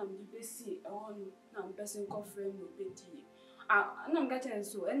watching, now me be see, on, now person coffee with Betty. I'm getting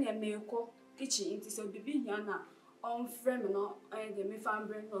so, and I may call kitchen, it is a baby yana on frame, no, and the me fan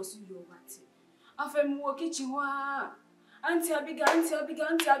brain no see you what. After more kitchen, Auntie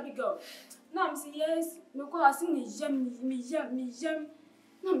Abigail. Now, I'm saying yes, no, I see me jam.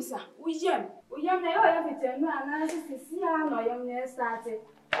 No, sir, we jam, I have it, and I see no young started.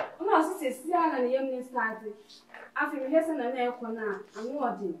 No, sister, and young started. After yes, and an air corner, I'm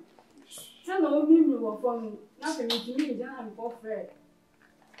watching. So, no, me were from nothing to me, then I'm for Fred.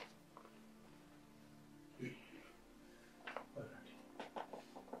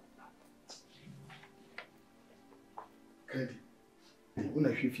 Kennedy, when I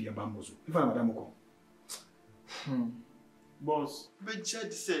feel your bamboos, if I'm Madame Oko. Boss, but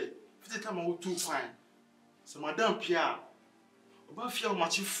Jed said, if the time I too fine. So, Madame Pierre, about feel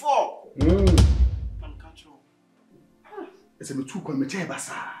much for. I'm control. It's a two committee,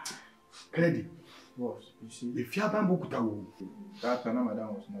 Kennedy. Boss, you see, if you have bamboo, that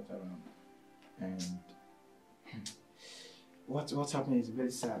Madame was not around. And what's happening is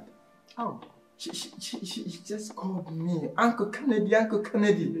very sad. Oh. She just called me Uncle Kennedy.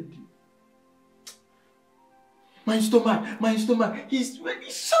 My stomach, he's really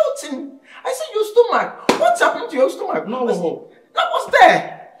shouting. I said, your stomach, what's happened to your stomach? No, that was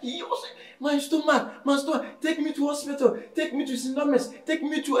there. He was, my stomach, take me to hospital, take me to Sindomis, take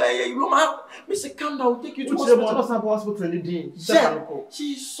me to Roma. Mr. Calm down, take you to hospital. Yeah,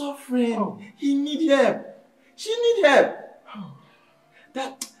 she's suffering. Oh. He need help. She need help.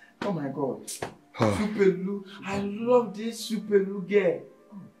 That. Oh my God. Superlu. I love this Superlu girl.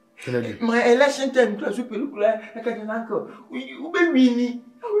 My election time, Superlu, like an uncle. We be winning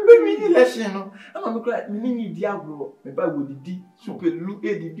election. I'm a cry, mini diablo. My Bible did Superlu,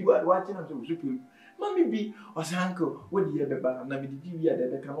 did watching us Superlu. Mammy be was uncle. What do you have about? Now, did you hear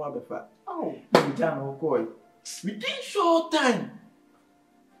that? Come out the fat. Oh, Jano Coy. Within short time.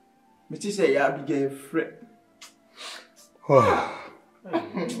 Mr. Say, I'll be gay friend.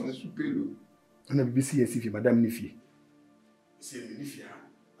 Superlu. And the BBC is if Madame Nifi. See, Nifia,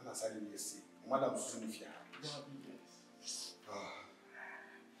 and I said, yes, Madame Sunifia.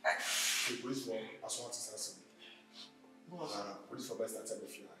 The police for as one is police for best at the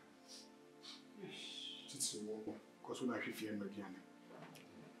fear. It's because when I fear Mediana.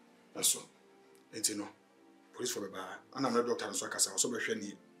 That's all. It's no police for the bar, and I'm not doctor, so I can also be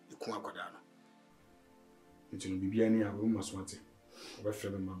shiny the Kuakadana. It's no Bibiani, a room as wanted. Over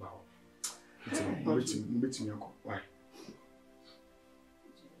February, my bow. It's a meeting your call. Why?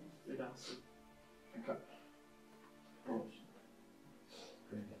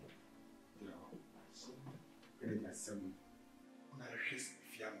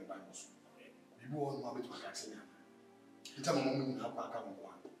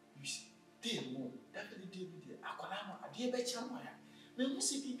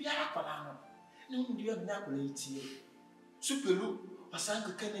 Superlu,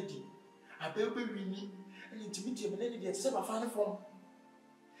 Uncle Kennedy. I baby winning and intimidate me, and it's ever found from.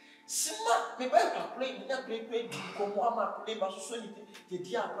 Sima, me better play, me that play, come on, play, but so the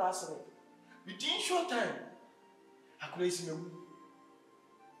dear grass. Within short time, I could see me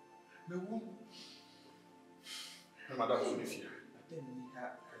womb. Madame Sunifia. But then we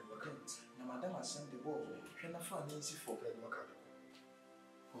have a Madame has sent the ball, and I found easy for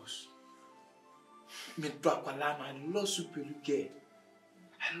Boss. Me drop a lamb, I love Superlu girl.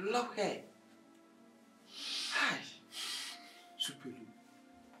 I love her. Hi, Superlu.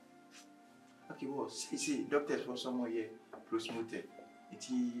 Okay, boss. See, doctors for someone here, promoted. It's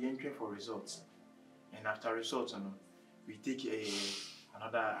entry for results. And after results, we take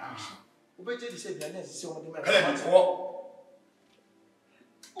another action.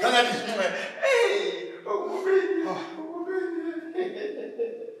 Kennedy, hey! Oh, baby! Oh, baby!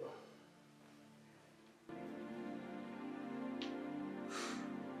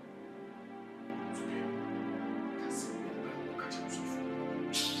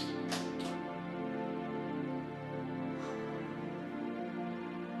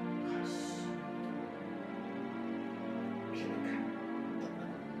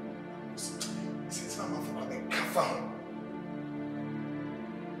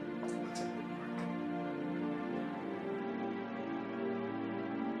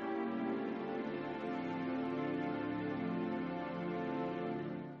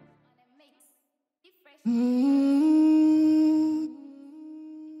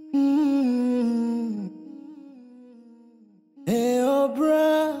 Hey,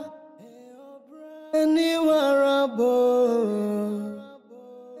 Obra, anywhere abo.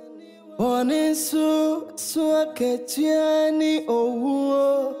 Born so aketiani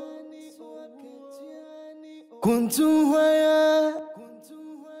owo. Kuntu haya,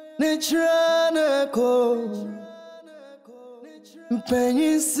 nechanako.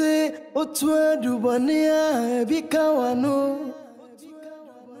 Mpenyisi otwedu bania bikawano.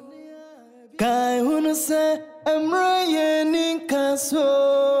 Kai hunu se emraye ninkaso.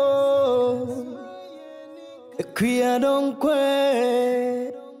 AKUA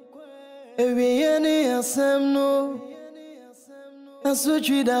donkor evieni asemno.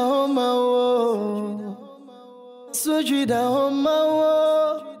 Asujida homa wo. Asujida homa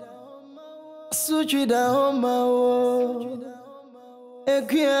wo. Asujida homa wo.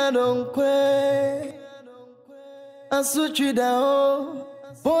 AKUA donkor asujida ho.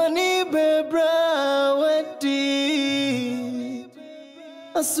 Boni bebra wedi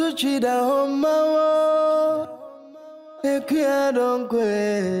asujida homa wo. AKUA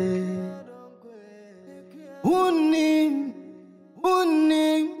donkor Unim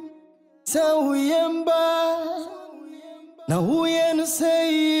Sawuyemba na huyenu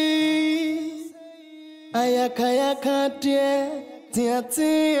sei ayakayaka tia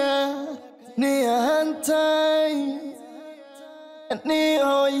ni ahantai ni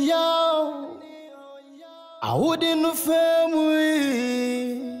oyao awudinu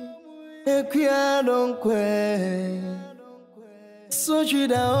femui AKUA donkor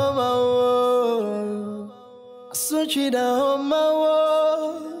sujida homa wo. Asujida homa wo.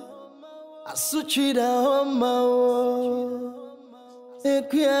 Asujida homa wo.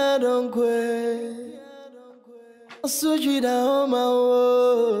 AKUA donkor asujida homa wo.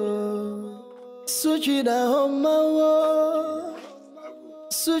 Asujida homa wo.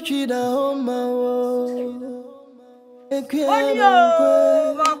 Asujida homa wo. AKUA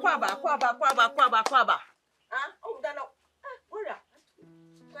donkor Kwaba. Ah, oh, dano. Where?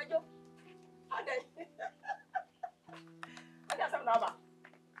 Kajo. Ada sam na ba.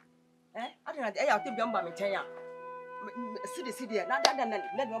 Ada na ya te biamba me ten ya. Sidi na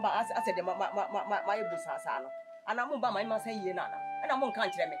let me ba as de ma ebu sasa no. Ana mo ba ma san yie na na. Ana mo nka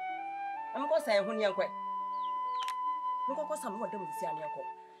nkire me. Am ko san hu ne nkwe. Nko sam wo dem si ane nko.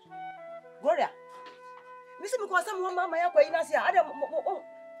 Gloria. Misi mi ko sam wo mama ya kwa ina si ada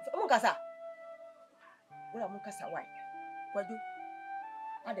mo kasa. Gloria mo kasa why? Kwaju.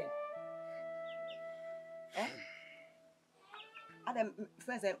 Ada. Adam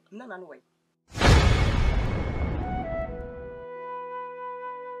first no way.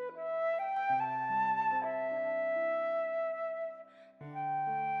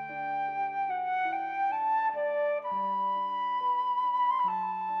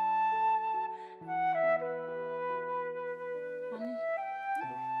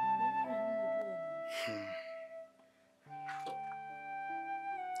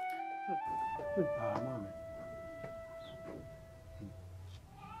 Mama.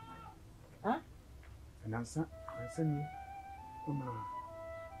 Nansa ni mama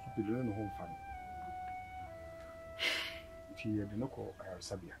supilo no ho fa ti ye de no ko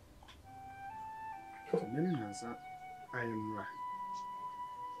sabia many nansa I am right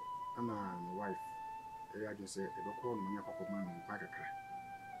ama my wife I just say e ko no nya kokko man pa kakra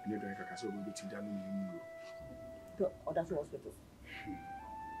ni do kakra so bi ti da no mu to oda so hospital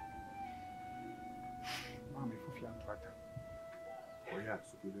mama fufi am pata o ya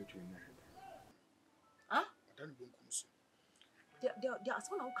supilo to nya There are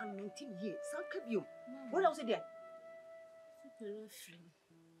someone who can maintain here. Some cabin. What else is there?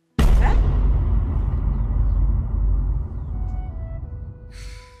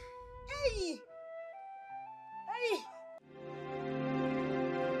 Hey!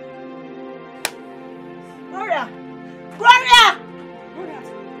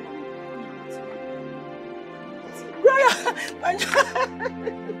 Hey,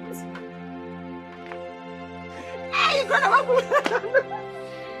 you're gonna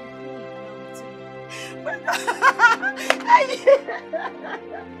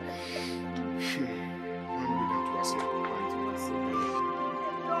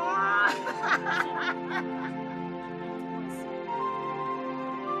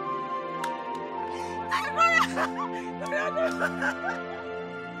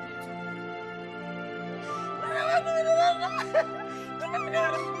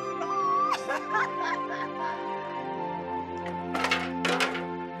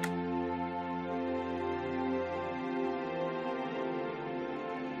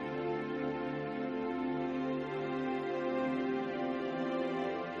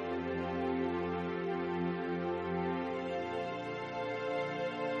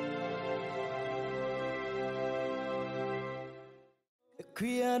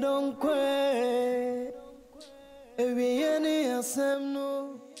AKUA DONKOR. Evieni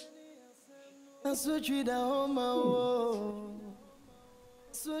asemno. Asujida homa wo.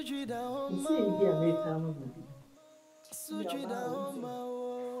 Asujida homa wo. Asujida homa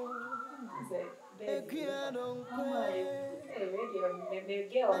wo. AKUA DONKOR.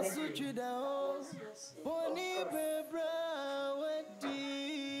 Asujida homa. Boni bebra wedi.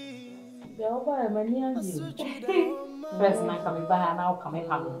 Beba mani azi. Best na kami ba na o kami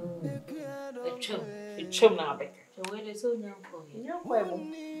ha no. Echum na be. So we dey so nyanko. Nyanko e mo.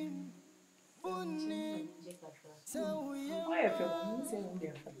 Why if you say we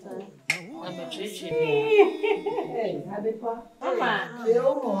dey fata? I'm a chichi. Hey, Adepa. Mama.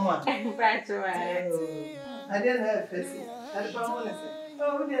 Yo, mama. Back to I didn't have face. Adepa won say.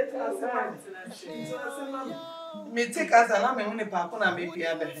 Oh, we dey tell me take us and I'm only papa na me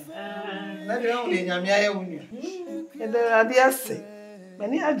bia be. Na dey on dey nyame aye wonu. E dey ade ase.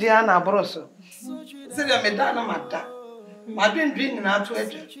 Mani agye na abroso. Se dey me da na mata. Madwendwe nyina to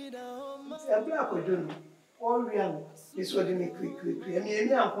adwa. Se abla akojo no. All real. This what me quick.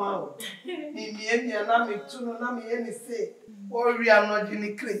 Emi anko awo. Emi na me tu no na me ye ni say. All real no di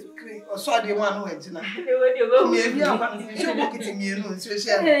ni quick. Oso ade one no agina. Emi anko se mo kiti mi enu so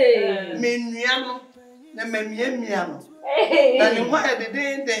se. Me nua no na mamia no. Na ni ho e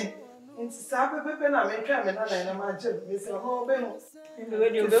den. Nti sa pepepe na me twa me na ma je. Me se ho be no.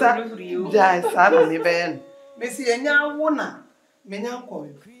 Jai sa na me be no. Me se enya wo na me nya nko.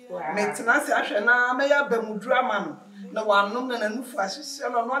 Me tena se ahwe na me ya bamudru ama no. Na wanom na nanufu asisi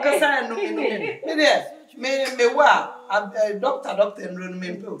no no aka sa enu me de me wa doctor nro no me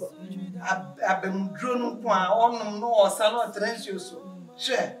mpe abamudru no ko a onom no osa no trenchio so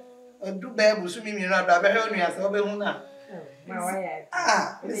hwe du bebu su mi mira da be he onu asa obehu na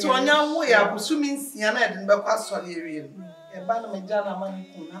so onya wo ya busu mi nsia na ede be kwa so le ewie e ba na me ja na mani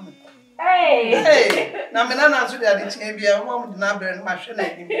ku na me hey na me na so de ade chia bia mo mo na bre no ma hwe na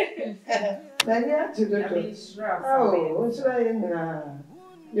enim Dania to the oh, what's right in there?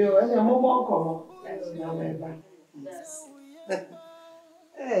 You and your mom come.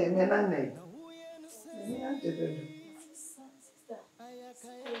 Hey, Menane.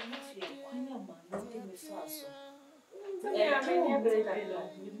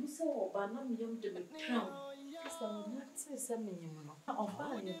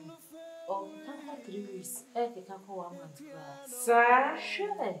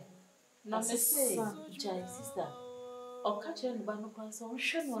 Na me say, Jai sister. O catch any bano kwanza on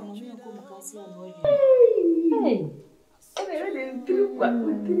shame no me ko mukasi ya no yi. Hey. Ebe really true kwa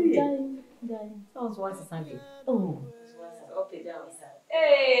kutiri. Jai. Sounds what is Sunday. Oh. Up and down.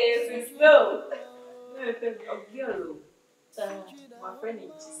 Hey, so slow. Girl. My friend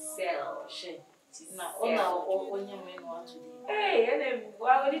is Giselle. She. Na onya me no today. Hey, and then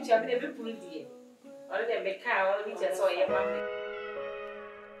why would you have never put it? Or the make car, or you just saw your mama.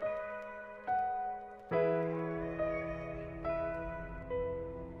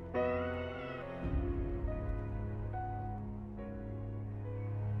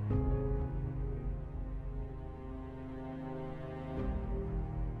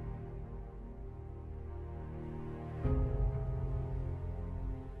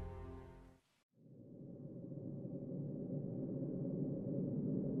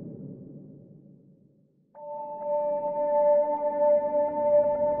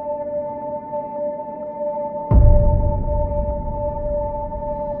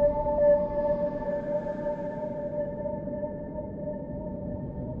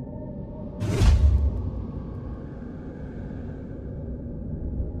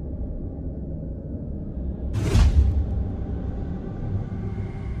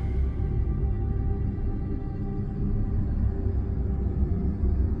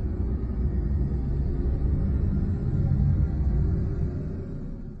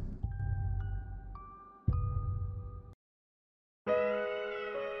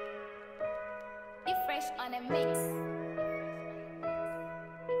 Fresh on a mix.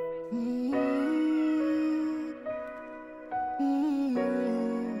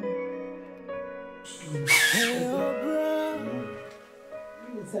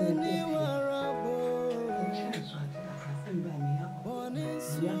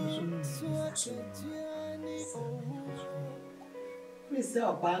 Please,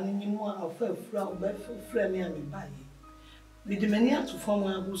 our banning you want a fair friend near me by you. With the many to form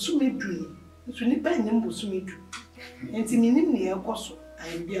a Busumi dream, it's really bang and Busumi dream. And to me, near Cosso,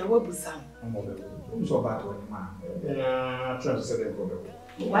 I be a web son. So bad when man. Yeah, try to say that.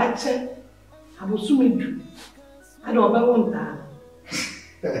 Why, sir? I Busumi dream. I don't want that.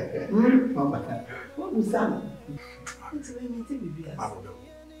 What was that? It's a limited baby.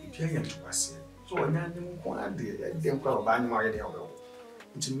 If you are to pass it, so I know one day, then call by my idea.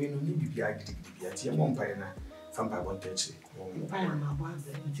 Until we need be at your one pioneer from by one touch. I am a wife,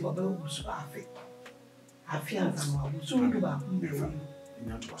 your bill was perfect. I feel some will soon do about me.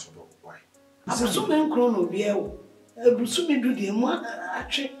 Not possible. Why? I was so many chrono be a Busumi do the one I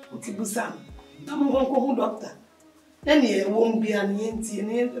check with Busan. I'm a home doctor. Then ye won't be an Yanti,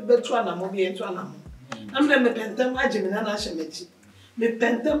 but one am be into an am. I'm the Mepentem Ajimina Shemeti.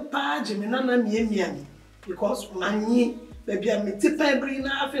 Mepentem Pajimina Miami, because my baby, I'm a tip every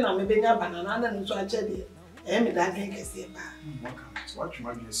now and I'm a big banana and so I tell you, I'm a drink a sepa. What you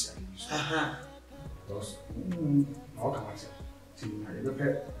might be saying. Aha. Those, all come at it. Look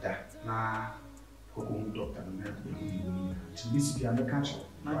at that. Now, Cocoon doctor, to miss the under country.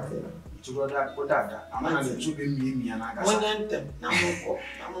 To go that, I'm not to be me and I got one anthem.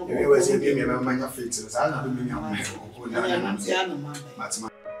 It was a game of my faces. I'll not be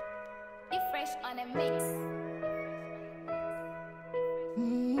Fresh on a mix.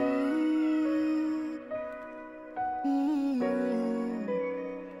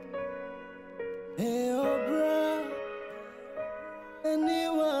 Hey, Obra, and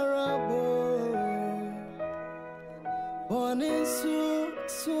you are a boy. Born in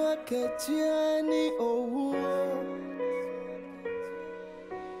Suaketiani, oh,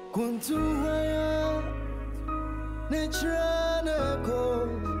 Kuntuaya, Netranaco,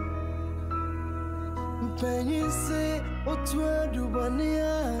 Penny say, Otua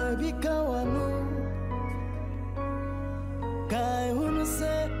Dubania, Bicawano, Guy who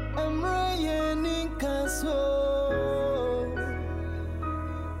say, I'm Ryan in Castle,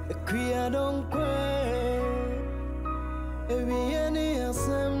 AKUA DONKOR, every any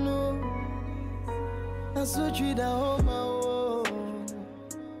assam no, I switch you down my wall,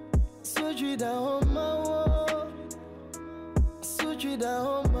 switch you down my wall, switch you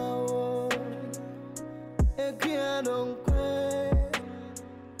down my wall, AKUA DONKOR,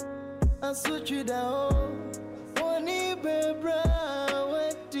 I switch you down, one baby.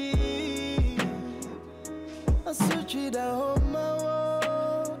 I switch it out my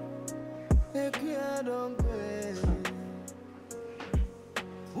wall. AKUA DONKOR.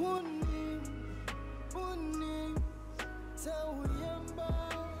 Uni, tell Yamba.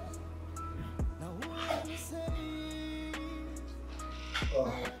 Now what you say?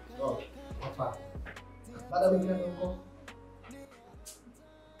 Oh, Papa. Madam AKUA DONKOR.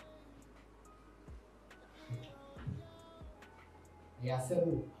 Yes, sir.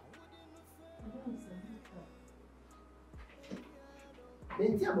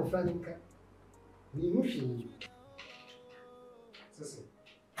 Menti abofra nka ni muhwe sese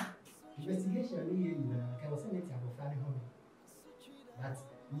investigation ni ye na ka wose menti abofra ne ho but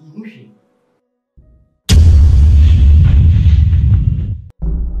ni muhwe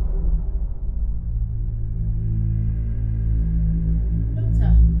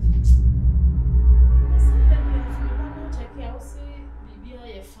Doctor, check out see bibi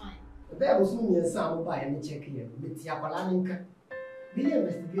are fine. Be was no yen sa mo ba ya me check ye menti akwala nka the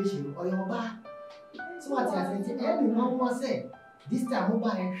investigation or your bar. So what I said, everyone was say this time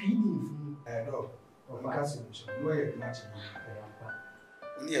mobile and feeding. No, of my cousin, no way, imagine.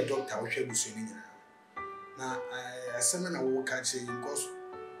 Only a doctor will share with you. Now, I summon a walk catch in course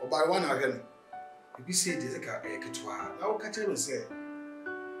or by one again. If you say this, I can I will catch him and say,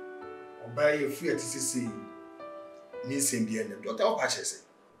 or buy a free at CC. Miss Indian, Doctor Patches.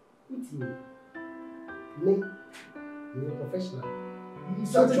 Me, you're a professional.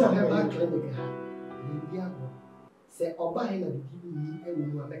 Such a hard clinic. Say, or buy him and give me a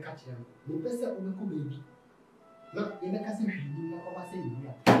woman to catch him. The best of the baby. Not in a cousin, you know, over saying,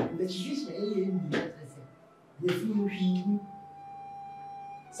 the tradition alien, the few he.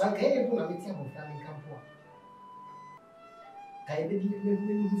 So, I can't put a meeting of family camp. I believe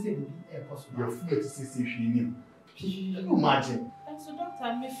you said a possible. Your foot is 60 she knew. Imagine. So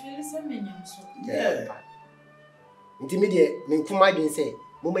doctor, me feel say me nyam so. Yeah. Nti me de me nkuma adwen say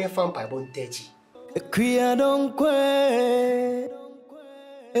mo me fa mpa bon tachi. AKUA DONKOR.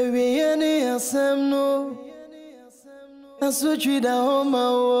 Evieni asemno. Asujida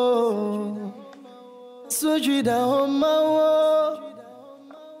homa wo. Asujida homa wo.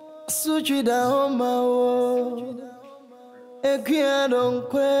 Asujida homa wo. AKUA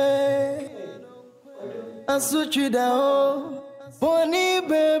DONKOR. Asujida ho. Boni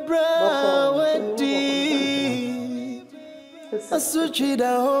bebra wedi.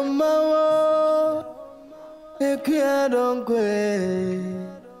 Asujida homa wo. AKUA DONKOR.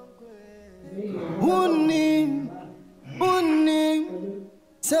 Uni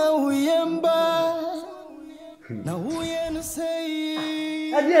Tawuyemba na uyenu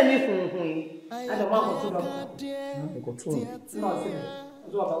sei ade ani funfun ade ma ko tuba ko tu no se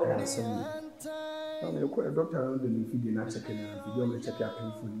zo ba wa se na me ko doctor on the video na check na video me check up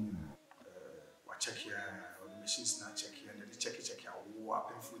phone ni wa check ya on machines na check ya na check ya wo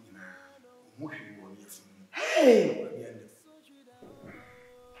apemfo nyina mo hwi wo ni fun hey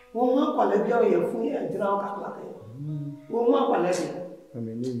wo ma kwale bi o ye fun ye jira o ka la ke wo ma kwale bi na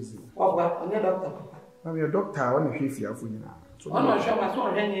me easy o gba o ne doctor na me doctor on hwi fi afo nyina so ono sho ma so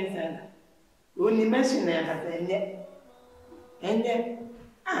hwe ni sen o ni machine na ka enye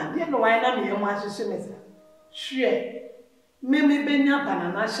dia no why na me mo ahihye me sa hwe me benya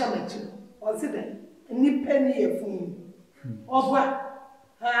banana hye machi o se de ni pani ye fun obwa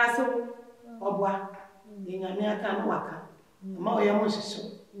ha so obwa ni nyame aka no waka ma o ye mo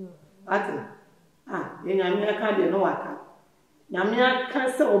hihye ati ye nyame aka de no waka nyame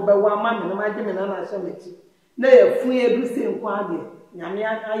aka se obewa ma me no ma je me na hye machi na ye fun ye du se nko ade nyame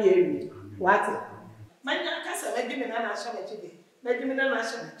aka ye wi wati manya aka se me je me na hye machi de na je me na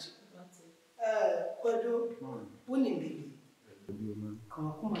hye machi kwado woni bibi ka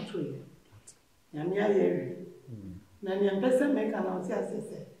kuma toye nyame aye wi na nyambese me ka na oti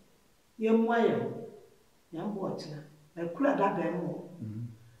asese ye muaye nyambo ochina na kula dada mo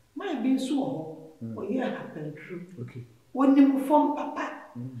mai bi nso ho o ye happen true okay woni mu fom papa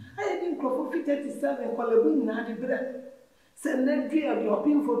aye bi nkrofo 57 kwalebu nyina de bra se na dua bi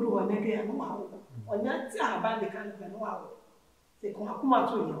opinfo du ho na de no wa onya ti aba de kan no wa se ko akuma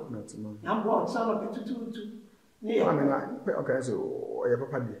toye nyambo ochina no betututu ni yo amena okay so o ye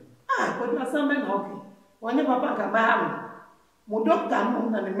papa de ko na sambe na okay wonye papa ka ma mo doctor mo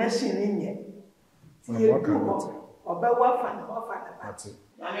na me machine nye ti e du obewa fa na ati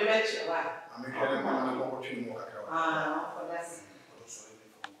na me be che wa amekele mama na ko twi mo kakra for that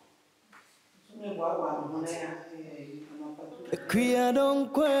me bwa wa mo na ya AKUA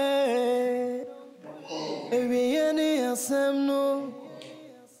DONKOR. Evieni asemno.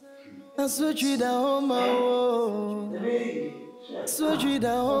 Asujida homa wo.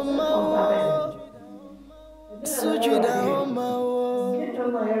 Asujida homa wo. Asujida homa wo.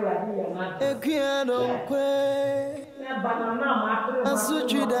 AKUA DONKOR.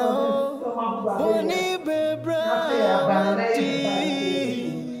 Asujida ho. Boni bebra wedi.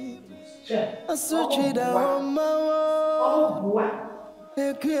 Asujida homa wo.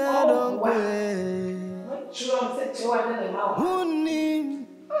 AKUA DONKOR.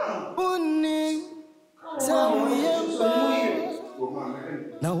 Uni Tawuyemba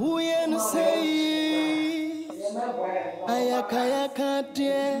na uyenu sei ayakayaka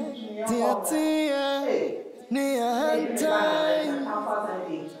tia ni ahantai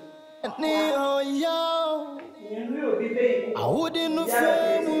ni oyo awudi no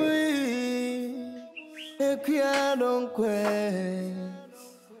famui AKUA DONKOR.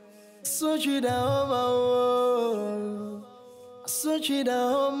 Asujida homa wo. Asujida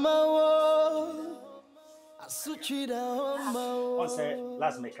homa wo. Asujida homa wo. On say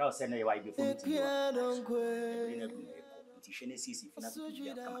last make out say na you be for me. AKUA DONKOR. Ti hwe na sisi fina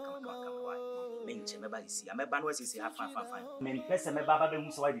bia kama me nche me ba isi ameba no sisi afa me pese me baba be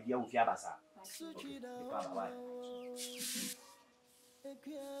hu so wa bibia wo fi abasa okay bye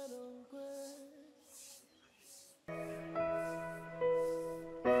AKUA DONKOR.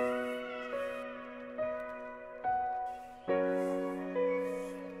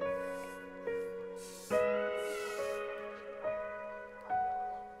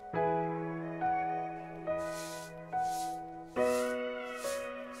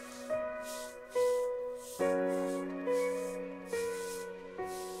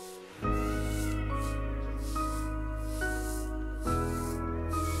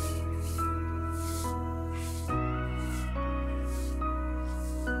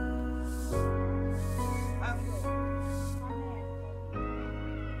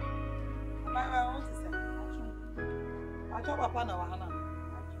 Pacho papa na wahana.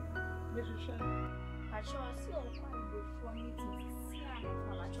 Mehwehwe. Pacho si o kwa before meeting. Si a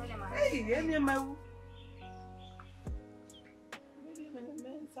na pacho dem. Hey, eni mawu.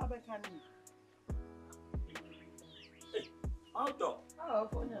 Men sabe kani. Auto. Ah,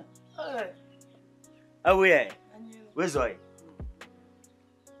 fonya. Eh. Awe. Wezoy.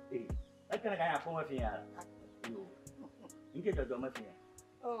 Eh, akana kaya ko mafia. Yo. Inge dodo mafia.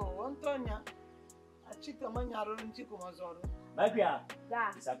 Oh, Antonia. Achika manyaro nchiko mazoro. Mafia.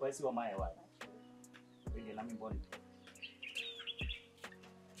 Da. Isakwesi wa mai wa. Ndio na mimboni.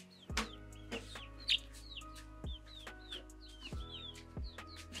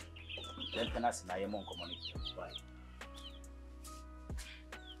 Tena sina yemo community. Bye.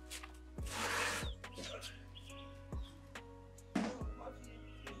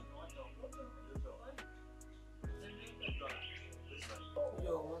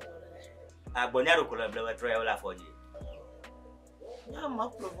 Abonyaro kula blewa try wala foji. Ya ma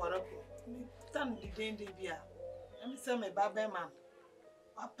provora ko. Ni tan di dende bia. Emi se me ba be man.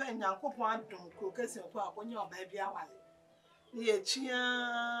 Apa nyankopon adom ko kesi ko akonye oba bia wale. Ni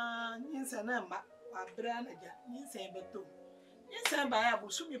echia nyinse na mba abra na ja nyinse beto. Nyinse ba ya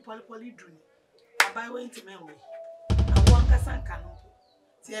busu mi polipoli duni. Abai went menwe. Awon kasa nka no.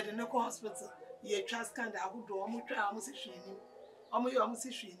 Ti e de ne ko hospital. Ye twa scan da agudo omo twa omo se hwini. Omo ye omo se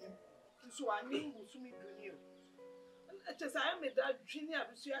hwini. So I mean, Musumi Junior. I just I made that junior,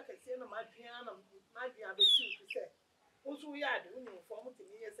 Lucia can say no, my piano, my dear, the suit to say. Also, we are doing informal to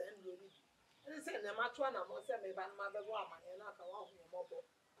me as and really. And they said, the matron, I must say, my mother, woman, and I can walk in a mobile.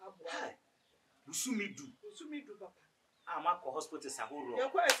 Musumi do. Musumi do, Papa. I'm at the hospital, Sahoro.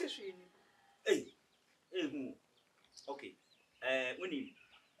 You're quite a session. Hey, okay. Winnie,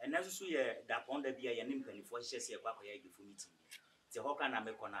 and as we are that on the beer and impany for she say, Papa, before meeting. Ti hoka na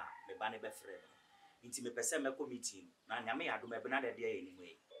me kona me ba ne be frɛ nti me pese me ko meeting na nyame ya do me bena de dey enimu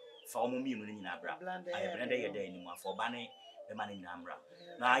e fa omo mienu ni nyina bra aye bena de ye dey enimu afọ ba ne be ma ne nyina mra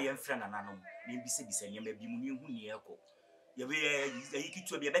na aye mfrɛ na nanom ne bise bise nyama bi mu ne hu ne ekọ ye be yi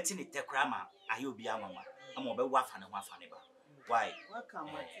kitu be beti ne tekra ma aye obi anwanwa ama obe wa fa ne ho afa ne ba why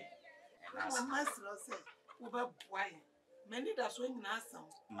welcome mate na masro say wo ba boy many da so nyina asam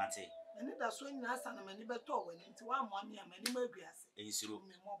mate many da so nyina asam na many beto wani nti wa mo amia many maguase Isuru.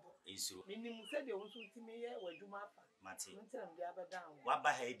 Isuru. Minim said you want to me here where you map. Mati. Down. What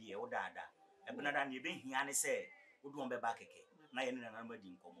by idea, or dada? Ebonada, you been here and say, would one be back again. Na yen na number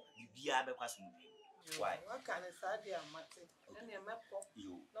din komo. Bibi abe kwasu mu. Why? What can I say there, Mati? Any map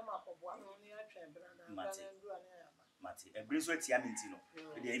you. No map of one only a train, Mati. Mati. A breeze with Yamintino.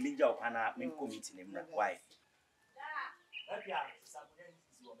 The Emilia of Hana main committee name. Why? Okay, something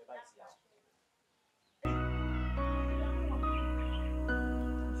is on the bike.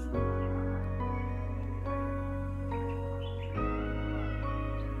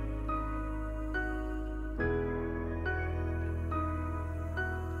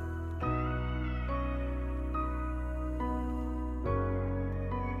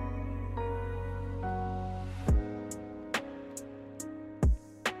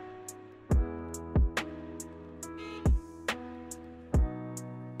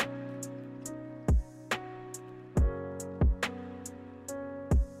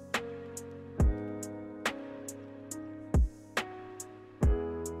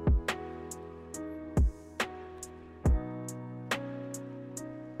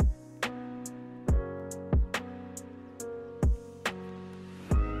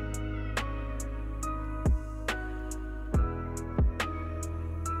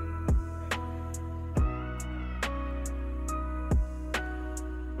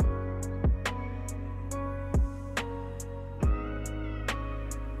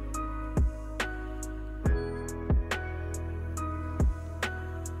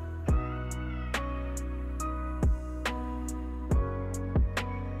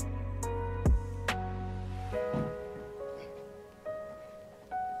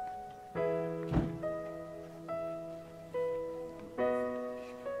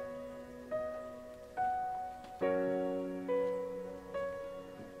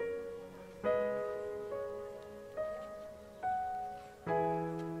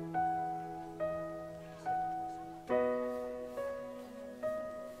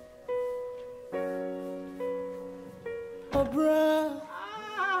 Bra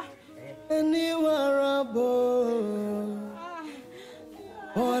anywhere abo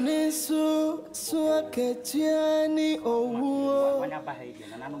Onisu swaketiani owo Wanya bahidi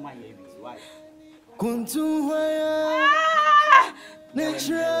na nanu ma ye bi why Kuntu haya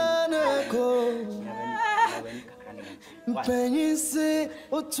Netrana ko Mpenyisi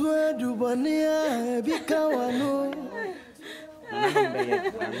otwedu bwania bikawano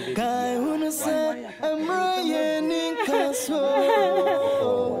Kai hunse amraye kaso.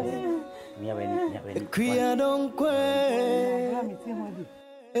 AKUA donkor.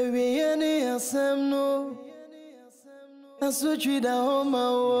 Evieni asemno. Asujida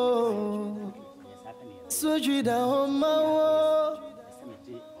homa wo. Sujida homa wo.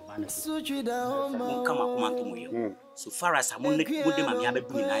 Sujida homa. Come on, come on to me. So far as I'm only good, my mother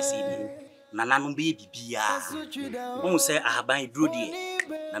doing nice evening. Nanano baby bia. Won say ahaban duro de.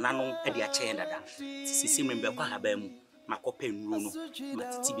 Nanano e de a chain dada. Sisi membe kwa ahaban mu. Makopa nru no.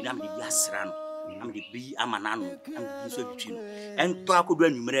 Matiti bi na me bi asra no. Am de bi amanano. Am de so bitwi no. Ento akodo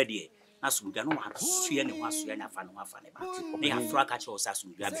anwumere de. Na sumdua no wa suye ne wa suye na fa no afa ne ba. Ne ya fra ka che o sa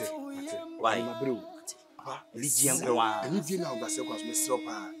sumdua bi. Why? Ligian kwa. Ligian na obase kwa so me sro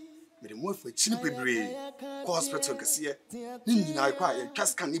pa. Me de mo fa chini bebre. Ko hospital kase. Ni nyina kwa ya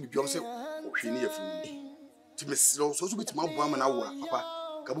twaska ne bibiom se ohwe ne yafuni. Ti me sro so bitima bo ama na wo papa.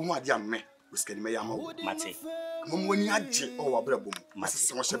 Ka bo mu ade amme. Uskani me ya ma wo. Mate. Mo ni age o wa bra bom. Mate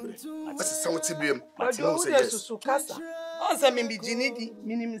se wo shebre. Mate se wo tibrem. Mate no say yes. Kasa. On say me bigini di.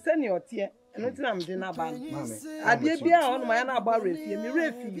 Minim se ne otie. Eno ti na mde na ba. Ade bia on ma ya na ba refie. Mi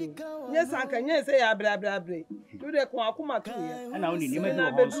refie. Nye sanka nye se ya bra. Do de ko akoma to ye. Na oni ni me do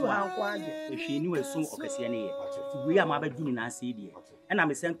ho so. Ehwe ni we so okase ne ye. Wi ama ba du ni na ase die. Na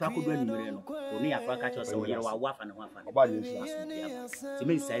me sento akodo anumere no. Oni afra ka cho se wo yere wa afa ne ho afa. Oba ye nsu. Ti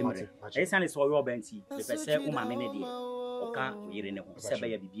me sai mere. E san so yo banti. Le pese o ma me ne die. Oka yere ne ho. Se ba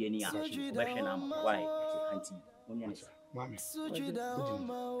ya bibia ni a. Ba hwe na ma. Why? Anti. Onya ne. Mami.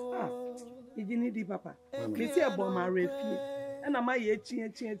 Igini di papa. Mesi ebo ma refie. Na ma ye chi.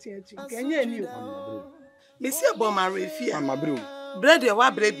 Kenye ni o. Mesi ebo ma refie. Mama bro. Bread e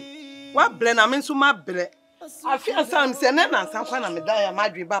wa brebi. Wa bre na me nso ma bre. Afia sam se na na san kwa na me da ya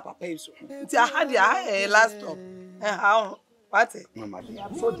madwe ba papa iso. Nti aha dia last stop. Ha what? Mama.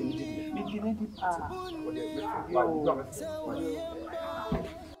 So di igini di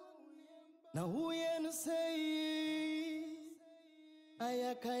Na huye no say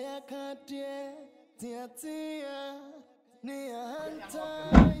ayakaya tia ni hanta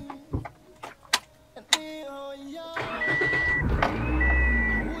ni oya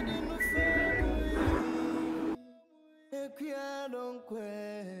wouldn't no fair AKUA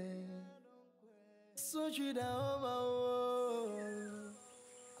donkor so chida homa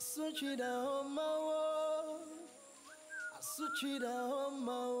so chida homa Suchida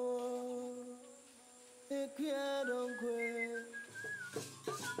homa AKUA donkor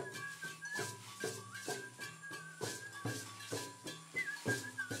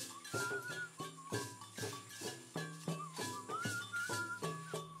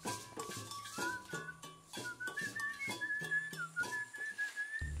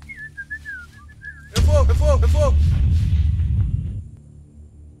Efo.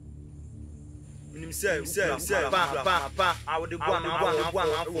 Say, pa. I would go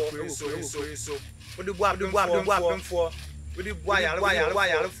on so. Would the boy for. Would the boy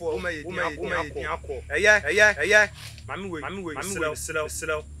for. Yeah. Mammy, slow.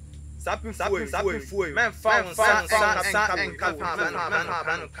 Sapping for you. Man, found and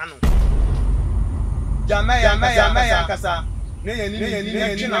canon. Jamaica, Cassa. Nay,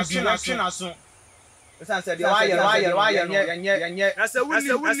 said why, that's a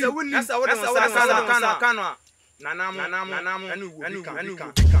win.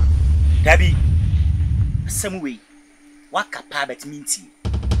 Debbie, some way, what capabet means he?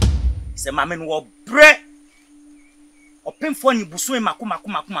 Say, my men were bread or pin for you, Busu, Maku,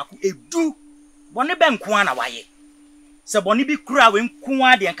 a do one bank one away. So, Bonnie be crowing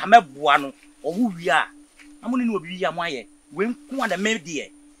Kuadi and Kamebuano, or who we are. I'm only will be a wire when Kuanda made dear.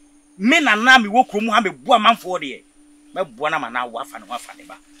 Men and Nami walk from Mohammed Buaman for the Buana now waffan ba.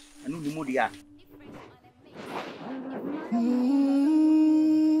 And no modia.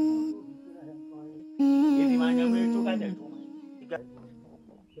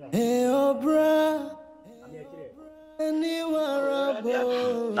 Hey, Obra, and you are a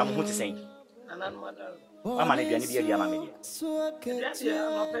I'm going to say, Mamma, if you need to be a mamma.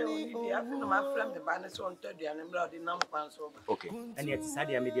 Okay, and yet,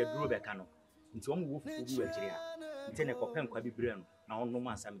 Sadia made a drew back canoe. It's one wolf who do a chair. It's a copen quabi brain. Now, no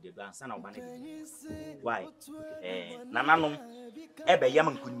man, some the grandson of Banny. Why? Nananum, Ebe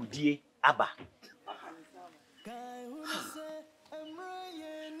Yaman could Abba.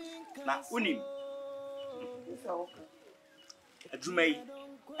 Now, Unim. A Jumay,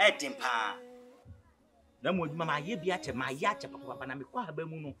 Etim Pa. No more, Mamma, ye be at my yacht, Papa, and I'm quite a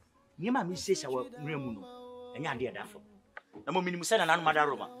bemuno. Near my missus, our Remuno, and your dear Daffo. No more minimum said an Almada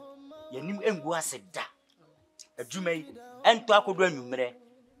Roma. Ye knew and was a da. A Jumay, ento akodo anwumre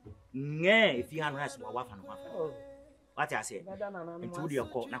nge if you has wa fa no fa what I say nti wo de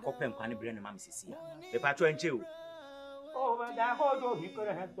ko na ko pem kwa ne bre ne ma mesisi me patro enche o oh man da ho do mi ko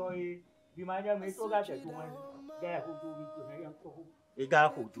na to yi bi ma nya me to ga te tu man ga ho do mi ko na yan to e ga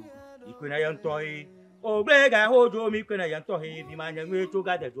ho do iko na yan to yi o bre ga ho do mi ko na yan to he bi ma nya me to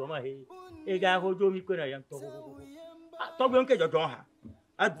ga te tu ma he e ga ho do mi ko na yan to to gbe nke jojo ha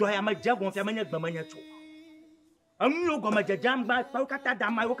ado ya ma jagon fe ma nya gba ma nya to amnu go ma jajamba pa kata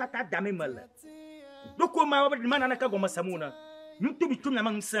dama wo kata dame mala doko ma wa mana na ka go ma samuna ntu bi tum na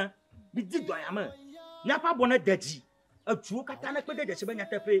ma nsa bi di do ya ma nya pa bona daji atu kata na pe de se banya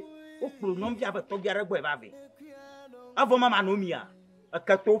tape o pro no bia ba to biara gbo e ba be avo mama no mia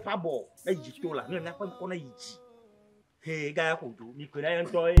aka to fa bo na yitola na pa ko na yiji he ga ko do mi ko na yan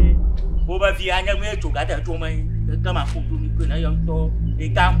to e bo ba vi anya me to ga da to mai ga ma ko do mi ko na yan to e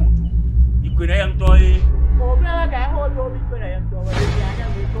ga ko do mi ko na yan to e o bla ga ho do mi ko na yan to ba vi anya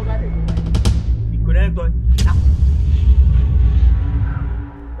me to ga da to mai mi ko na yan to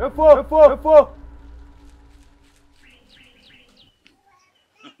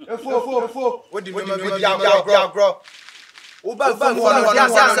efo what did you grow Uba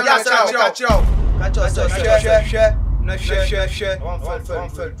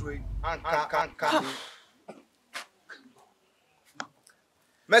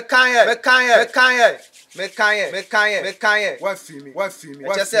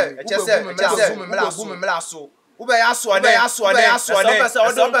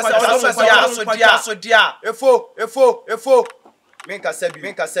Menka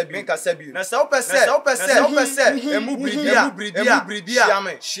sebi na sa opese emu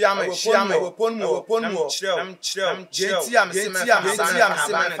bridia shiame we pon mu am jeti am se ma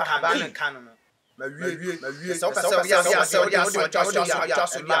kan ma wie sa opese ya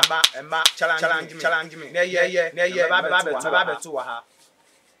so ma challenge me na ye ba beto wa ha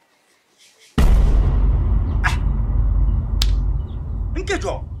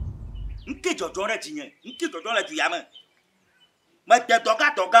nkejo jora jinye nkejo jora juyama ma de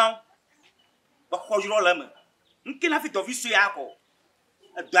toga ba khojuro lama nkina fi to fi so ya ko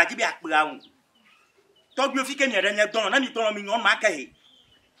doaji bi akpira won to bi o fi kemi ere nye don na mi don mi nyon ma ka he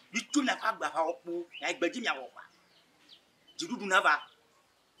bi tu na fa gba ha opo ya gbaji mi awo pa jidudu na ba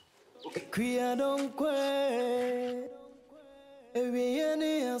AKUA DONKOR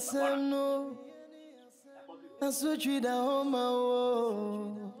ewieni asano asujida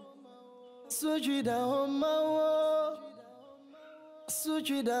homawo sujida homawo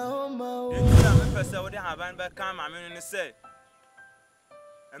Sujida homawo Ekura me pese wo de haban be kan ma me ne se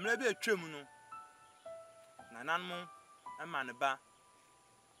emre bi atwam no nanan mo ema ne ba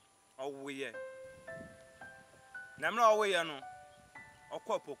owoye na mra owoye no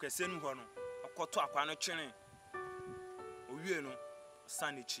okopo kese nu ho no okoto akwa no twene owie no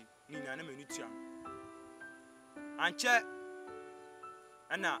sanichi ni na na manu tua anche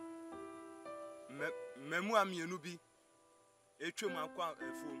ana memu amienu bi etwem akwa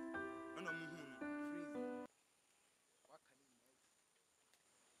efom ona mu hu no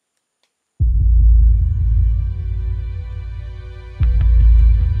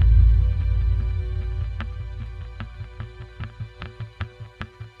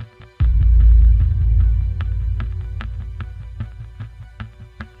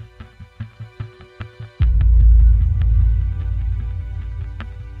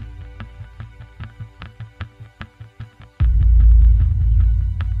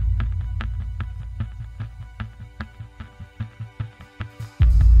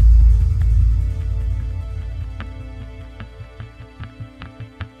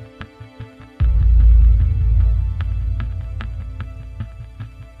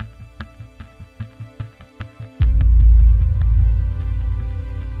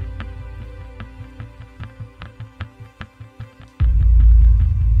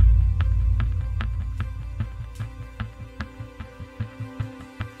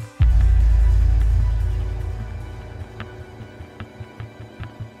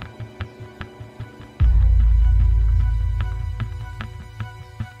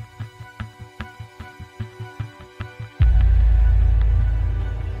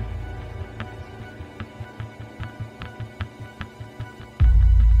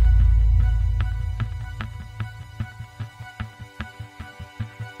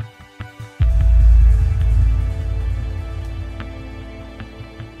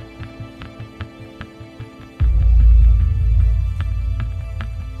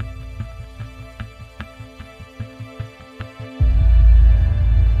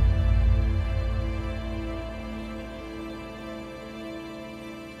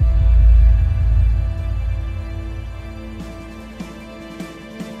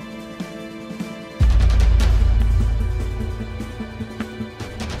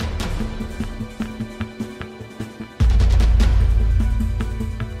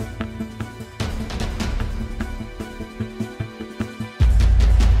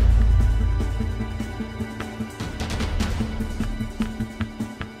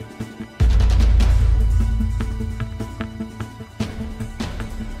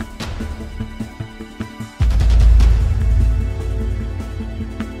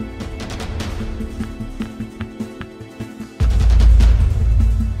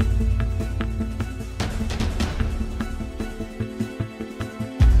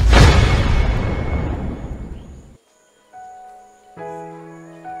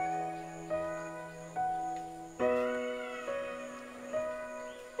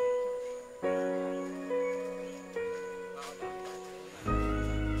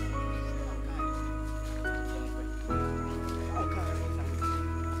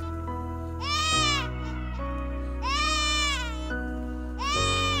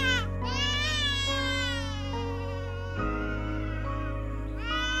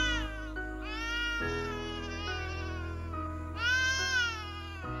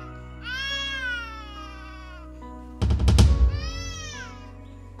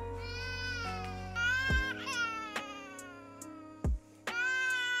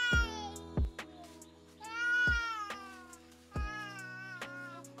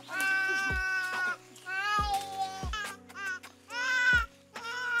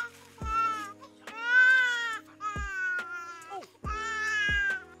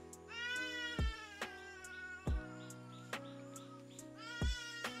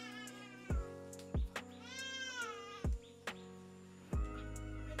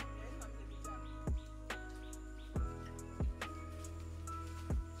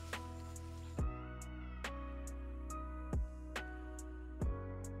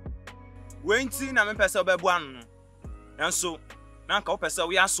Wenti na me pese obebu anu no. Enso na nka wo pese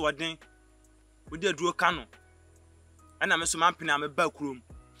wo ya so oden. Wo de duro ka no. Ana me so mampena me ba kurom.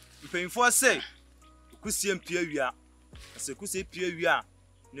 Mpanyimfo se kusie mpia wia. Se kusie pia wia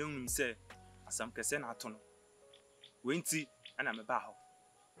na nhum se asam kese na ato no. Wenti ana me ba ho.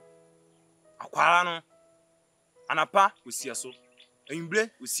 Akwara no anapa osie so. Enwbre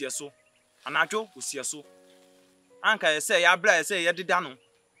osie so. Anadwo osie so. Anka yese ya bra yese ye deda no.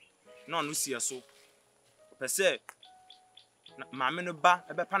 No no sie so. Pese maame no ba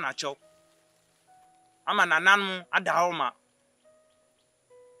ebe pa na chew. Ama nanan ada homa.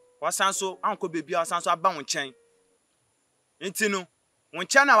 Wasanso anko bebi wasanso aba wo nchen. Enti no, wo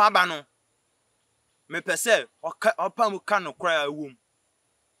nchen na waba no. Me pese opa mu ka no kra awum.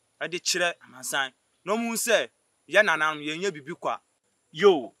 Ade kire amansan. No mu se ye nanan ye nya bibi kwa.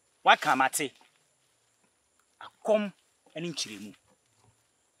 Yo, waka mate. Akom eni nchiremu.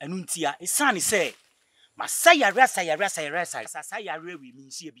 Enu ntia esane se masayare sayare wi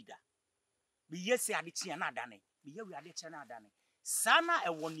minsi ebida. Bi yesi ade tia na adane. Bi ye wi ade tia na adane. Sana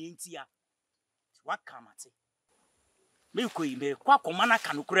ewo ne ntia. Waka mate. Me koyi me kwa komana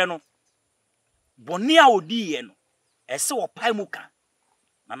kanukure no. Boni a odi ye no. Ese wo pai mu kan.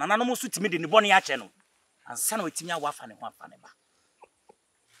 Na nananom so timi de ne boni a che no. Ansa na wetimi awa fa ne ho afa ne ba.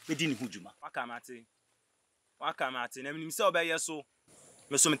 Edi ne hujuma. Waka mate na minim se obeye so.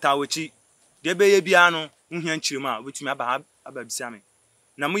 Me so metawochi. De beye bia no nhia nchirem a wetumi aba bisa me.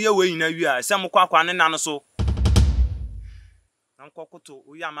 Na mo ye we nyina wi a se mo kwakwa ne nan so. Na nkokoto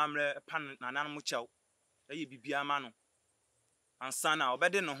wo ya mamre pan nanan mo chew. Eye bibia ma no. Ansa na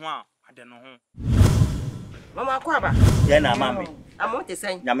obede ne ho a ade ne ho. Mama akwaba. Ye na mama. Amo te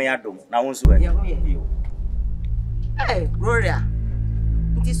sen. Nyame yadom na wonso e. Eh, Gloria.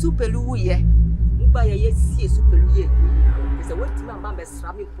 Nti supelu wu ye. Mba ye sie supelu ye. Say what my mama be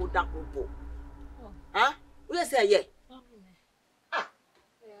srami po da po. Ah? We say ye. Ah.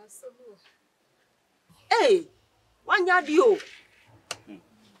 Hey, wanya dio.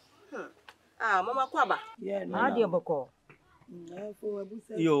 Ah, mama kwaba. Yeah, no. Ah, dio boko.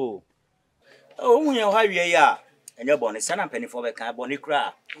 Yo. Oh, munya ha wie ya. Enye boni sana mpanifo be kan boni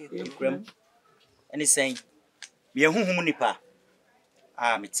kra. Ekrem. Eni sen. Me huhum nipa.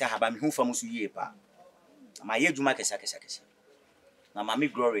 Ah, metia haba me hu fam so yie pa. Ma ye djuma kesa. Na mami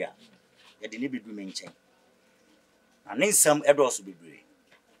Gloria ye de ne bedu me nchen. Na ne nsam edoso bebre.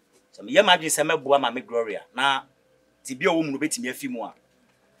 So me ye madwen se meboa mami Gloria na tibia wo mu no betimi afimu a.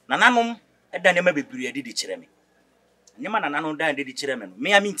 Na nanom eda ne ma bebre edi di kire me. Nyema na nanom dan de di kire me no.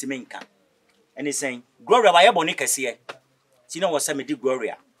 Me ami ntime nka. Eni sen Gloria ba ye boni kese. Ti na wo se me di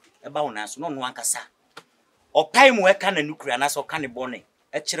Gloria. Eba wo na so no no ankasa. Opai mu eka na nukura na so ka ne boni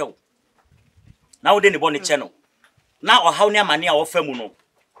e kire wo. Na wo de ne boni che no. Na ohaw ne amane a wo famu no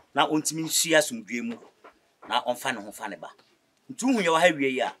na ontimi nsua sumdwe mu na onfa ne ho fa ne ba ntu hu ye wo ha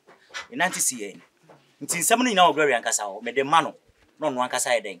wie yi a enanti si ye nti nsam no nyina wo Gloria nkasa wo me de ma no no no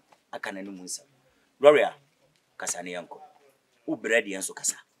ankasa ye den aka na no mu nsam Gloria kasa ne yanko wo bread yen so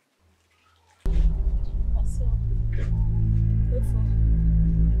kasa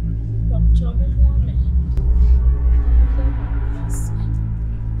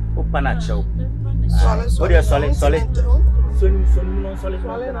Opana chow. Sole.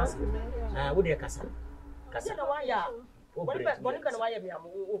 Ah, wo de kasa. Kasa na waya. Boni be na waya mi am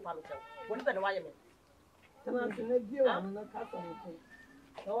o pa no chow. Boni be na waya mi. Tana tene bio anu na kasa no.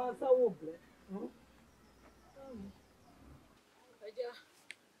 Na wa sa wo bre. Aja.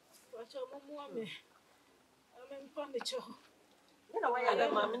 Wacha mumu ame. Ame mpande chow. Na waya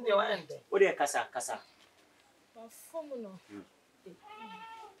le ma mi de waya nde. Wo de kasa. Ba fomu no.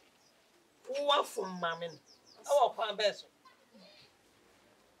 Wa fom mame no. Awo kwa beso.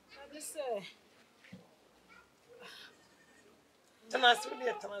 Abi say. Tana se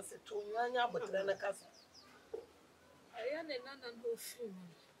to nyanya abotre na kasa. Aya ne nana no film.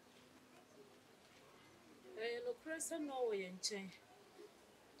 No presa no wo ye nchen.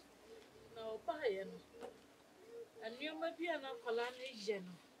 Na oba ye no. Anioma bia na kwala na ye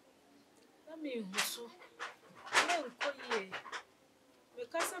no. Na me huso. Na nkoye. Me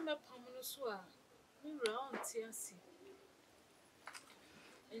kasa me pam no so a. Me round tiasi.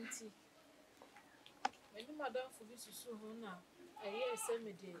 Enti. Me ni madam fu bi susu ho na. Aye se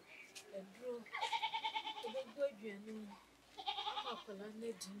me de edro. Obo aduane mu. Ama kwala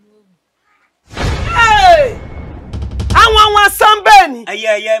na di no. Hey! Anwa sambeni.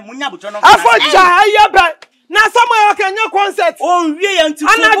 Aye munya buto no. Afoja aye be. Na Samuel Kenya concert. On wie ya nti.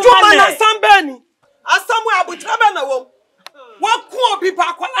 Anajuma na sambeni. Asamuel abutra be na wo. Waku obi pa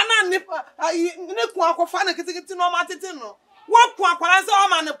akwala na ne ku akwafa na kitikiti no matete no. Waku akwala se o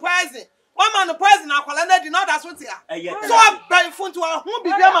ma ne poison. Mama no poison akwala na di na that's what here. So by phone to who be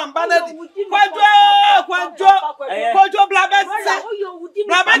man banadi. Kwajo blabete.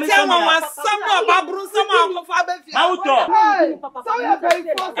 Blabete wan sam no babrun sam akofa be fie. Mauto. So ya by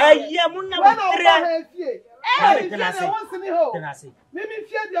phone. Munna butere. Tenase. Mimi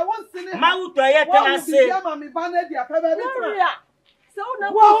fie dia won sini. Mauto ye tenase. Mama mi banadi akaba bi tra. So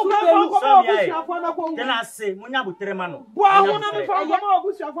na tenase munna butere ma no. Bo ahu na me fa ngoma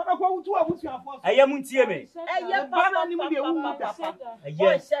obusuafo na kwa wutu obusuafo. Muntie me. Baba ni mu de wu papa.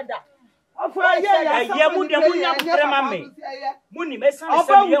 Sheda. Munna butere ma me. Muni me san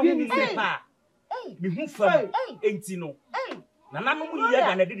se me hu ni pa. Me hu fam. Enti no. Na nanu mu ye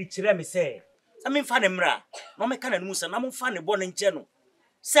ga na de kire me se. Sa me fa ne mra. No me ka na nu se na mo fa ne bo ne nche no.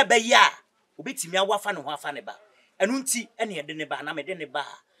 Se be ya. Obetimi awafa ne ho afa ne ba. Enu nti ene ye de ne ba na me de ne ba.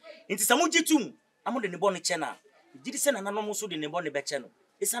 Nti sa mo gitum. Amo de ne bo ne che na. Gidi se na nanom so de ne bo ne be che no.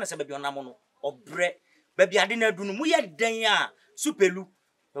 Isa na se ba bi onam no. Obre. Ba bi ade na adu no mu ye den a supelu.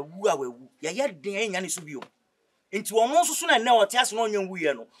 Ba wu a wawu. Ye ye den enya ne so bio. Nti won so so na ne ote ase no onye wu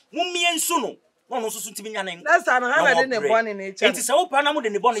ye no. Mu mie nso no. Won so so ntimi nya na. Na sa na ha na de ne bo ne che. Nti sa wo pa na mo de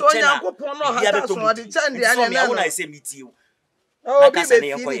ne bo ne che na. So Yakopon no ha ta so de che ndi ane na. So na se miti o. Oh, bi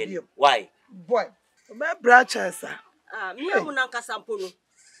be fi. Why? Boy. Me branches me amu na nkasa mpo no.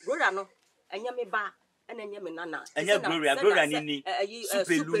 Gloria no. Enya me ba, ena enya me nana. Enya Gloria ni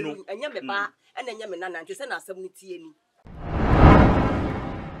supelu no. Enya me ba, ena enya me nana. Nti se na asem ni tie ni.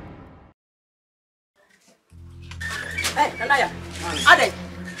 Nana ya. Ade.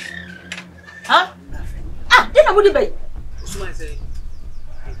 Ha? Dina mudi bay. Usman say,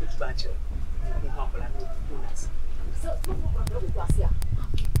 I put batch. Mo ha kola no bonus. So, mo ko ko asia.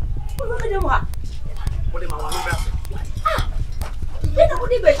 Mo me dem ha. Mo dem wa no bra. Dina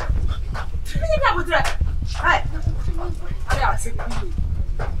mudi bay. Dina mudi ra. Hai. Ade ase.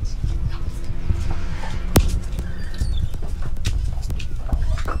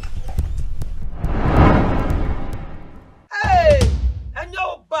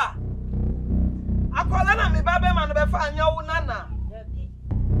 Akola na me babe ma no be fa anya wo nana.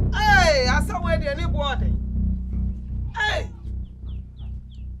 Hey, asa we de ni board. Hey.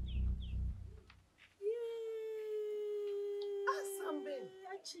 Asambe.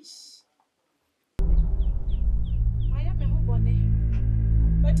 Achish. Aya me hu bone.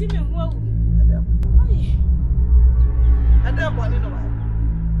 Bati me hu awu. Ai. Ada bone no ba.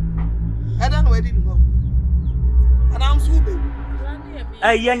 Ada no edi no. Ana am su be.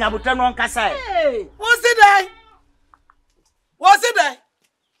 Ye nyabuta no nkasa e. What's it there?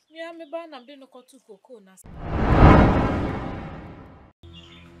 Yeah, me ba na be no kotu koko na.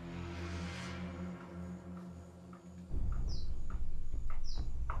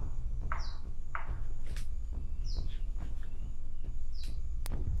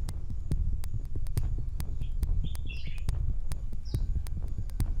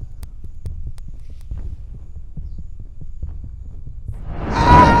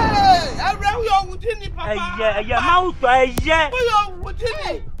 Yeah, mouth, yeah.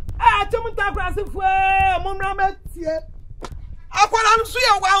 Atemta kwase fue momra metie. Akwala nso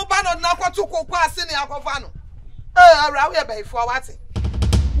ye wa ba no na kwato kokko ase ne akwafa no. Awra we be ifo wate.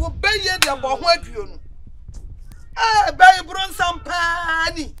 Wo be ye de bo ho aduo no. Be bron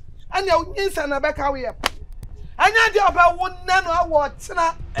sampani. Anya unyinsa na be ka we. Anya de oba wo nna no awo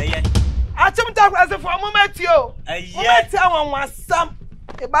kyena. Atemta kwase fo momra tie o. Momra tie won wasam.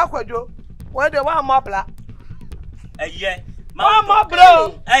 E ba kwadwo. Wo de wa mobla. Mama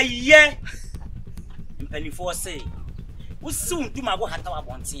bro. Mpanifo say. Wusi unduma go hata wa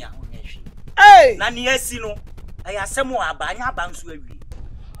bonten a onhwe. Na ne asi no, asem wa aba anya aba nso awie.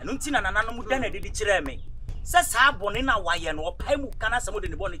 Eno nti na nananom da na didi kire me. Se saa bone na waye no opai mu kana asem de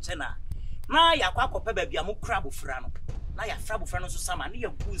ne bone che na. Na yakwa akopa ba bia mu kra bofra no. Na ya fra bofra no so sama na ya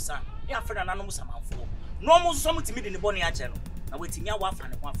gunsa. Ya fra nananom samanfo. No mo so mutimi de ne bone a che no. Na wetimi awafa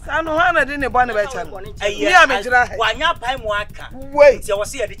ne ho afa. Sa no ha na de ne bone be che no. Ni amejira he. Wanya pai mu aka. Wait. Ti wo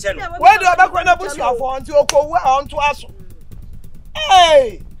se ye de che no. We do obakwa na busuafo nti okowu a onto aso.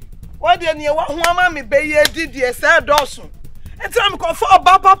 Hey! What do you want? Mama, me be ye did ye say Dawson. And tell me, confirm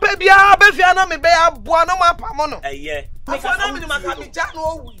about Papa Bia, Befiana, me be a buono mapamono. Yeah. Make a family, my family, Jack.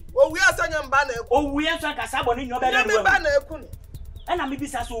 Oh, we are saying banner. Oh, we are saying Casabon in your bed. And I'm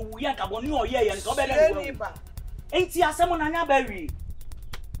busy, so we are Cabon or ye and Cobber. Ain't you someone I bury?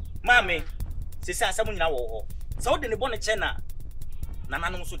 Mammy, she says someone now. So the bonnet chena.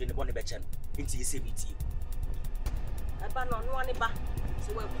 Nana so the bonnet betchen. Into your CBT. Eba no no ani ba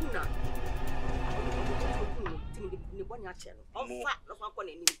se wa kuna ni bonya che no onfa no kwa kwa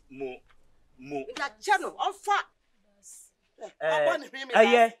nani mo nda che no onfa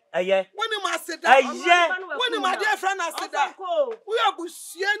Aye. When you must sit down. When you my dear friend has sit down. We are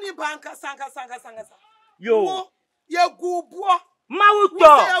busheni banka sanga. Yo. Ye gu boy. Mauto. We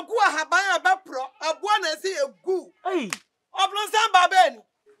say a gu habaya bepro. A boy na say a gu. Hey. Oblonsan baben.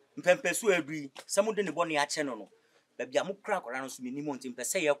 Mpempesu edui. Samude ne boni ache no. Baby amukra akora no so minimum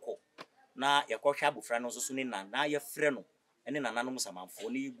timpese yekọ. Na yekọhwa abofra no so ne na ye frɛ no. Ene nananom samanfo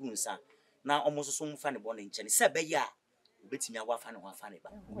ne egu nsa. Na omo so mfa ne boni nche ne se be ya. Obetimi awafa ne ho afa ne ba.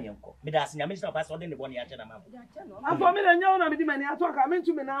 Omienko. Me da asenya me sina pa so de ne boni ache na mambo. Afọ me na nya na me di mani ato aka me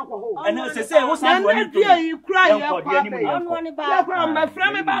ntumi na akọ ho. Ene se wo sa do ni to. Na yi kra ye kwa. Onu ni ba. Ya kwa me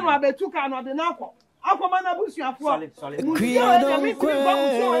frɛ me ba no abetu ka no de na akọ. Akọ ma na busuafo. Solid. Kuya donkor.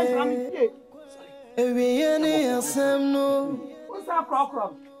 Evieni asemno. Usa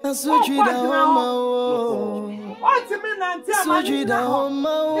krokrom. Asuchi da homa o. Otimi na ntia ma. Suchi da homa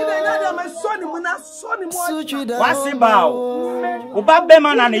o. Ide na de me so ni mu na so ni mu. Suchi da. Wasi bawo. Oba be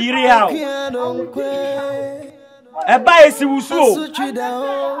ma na ne yiri ha o. Kuya donkor. Eba esi wusu o. Asuchi da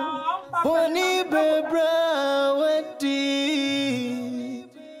homa. Boni bebra wedi.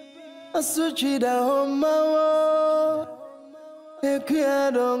 Asuchi da homa o.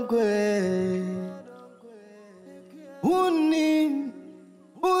 Kuya donkor.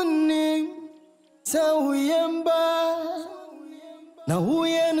 Unim sa uyemba na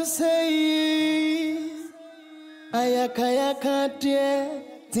uyen sei ayakaya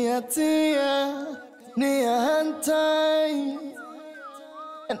tia ni antai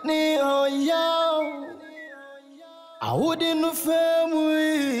ni oyao awudi no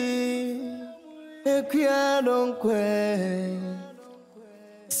famui ekia donkwe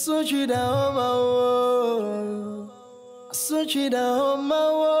sochi da oma Asuchi da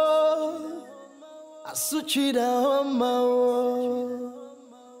homa wo, asuchi da homa wo,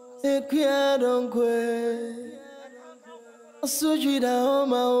 ekia donkwe. Asuchi da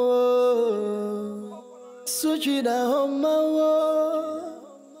homa wo, asuchi da homa wo,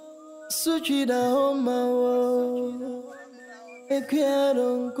 asuchi da homa wo, ekia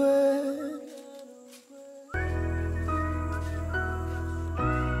donkwe.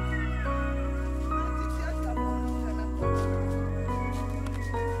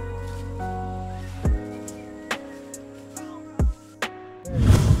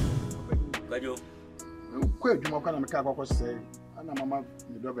 Kwajo. Kwa adwuma kwa na meka akọkọ sey. Ana mama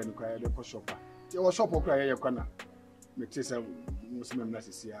me do ba ni kwa de ko shop. Ti wo shop okra ye kwa na. Me te say musime na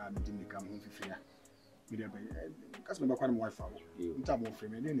sisi a me di nika mo fifia. Me de ba kas me ba kwa na mo wifi wo. Nta mo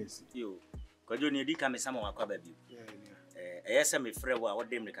frame ne na esi. Yo. Kwajo ni edi ka me sama wakwa ba bi. Eyese me frɛ wo a wo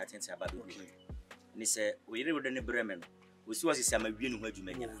de me ka tente aba bi. Ni se oyire wo de ne breme no. Osi wasisi amawie ne ho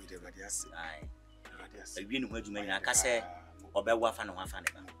adwuma nyina. Ai. Awie ne ho adwuma nyina aka se obewo afa ne ho afa ne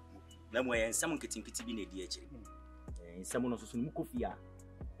ba. Na mo yen sam nketinketi bi na edi akiri. Nsam no soso mu kofia.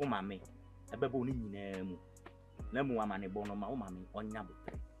 O mame ebebo ni nyina mu. Na mu amane bo no ma o mame onya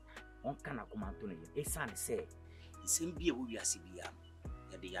botre. On kana komanto no ye. Esane se nsem bi e wo wiase bia.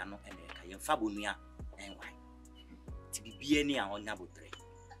 Ye de ya no ene ka ye mfa bonua enwan. Ti bibie ni a onya botre.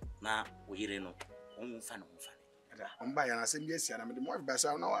 Na oyire no on mfa no mfa. Omba ya na sem bi esia na me de mo ba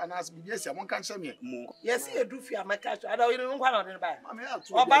sa na ana as bi esia mo kan che me mo yes e du fi amaka so ada oyire nkwa na de ba mama ya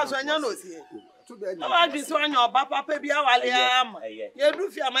to oba so anya no sie to be anya oba bi so anya oba papa bi awale ama ye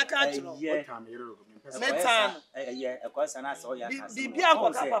du fi amaka chiro metan ye e ko sana so ya ka bibia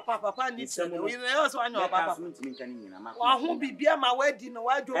kwa papa ni tse oyire ya so anya oba papa wa ho bibia ma wadi no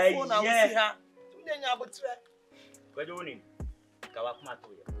wa jo phone na wo si ha tunde nya abotre kwajo woni ka wa kuma to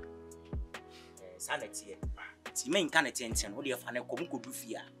ye sanete ti men kan tenten wo de fa ne kom kodu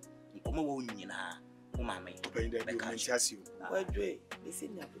fia nkomo wo nyina wo mame be ka ntiasi o wadwe be se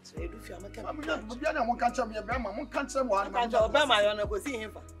nya abotre edu fi amaka bibia na mo kan che me be ma mo kan che mo an ma jo be ma yo na ko si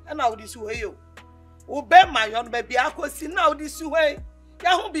hinfa e na wo di su he yo wo be ma yo be bia ko si na wo di su he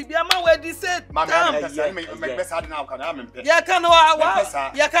ya hu bibia ma we di se mama me be sa de na ka na me pe ya kan wa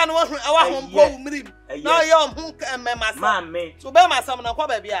ho mpo umrim na yo hu me masa mame so be masam na kwa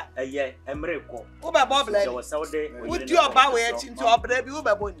ba bia emre ko wo be bobble wo se wo de wo di oba we echi nti obra bi wo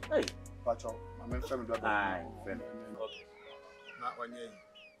be boni pacho mama fem do ai na onye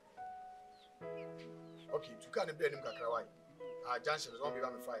okay tu kan be nim kakra wai junction is one be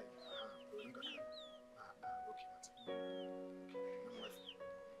ba me fire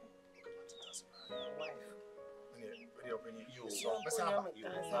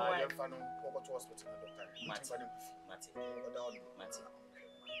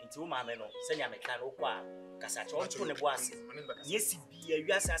Nti wo maame no senya meka no kwa kasa cho to ne bo ase yesi bia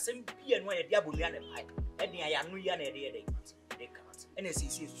wiase asem bia no ye de abonua ne pai e de aya no ya na ye de ka ene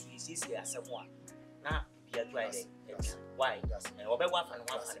sisi asem a na you try it. Why? Obey one fan,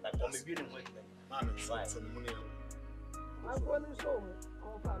 but I'm beginning with why? I'm going to show you.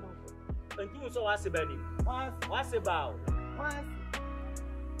 And you saw us about it. What's about?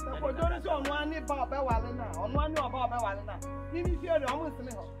 For those on one about Bawalina, on one about Bawalina. Maybe you're almost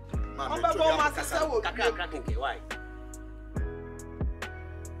me. I'm about my sister. Why?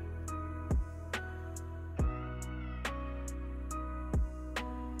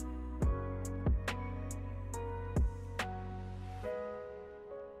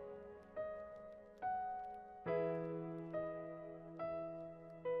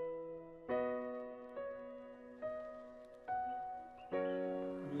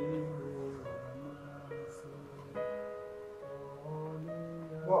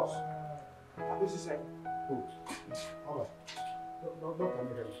 Boss, this is saying. All right.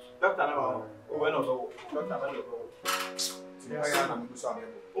 Doctor, no. Oh, well, no. Doctor, no.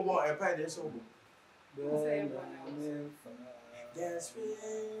 Oh, boy, I pay this over. Yes,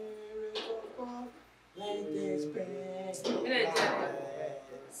 spirit of God, let this be.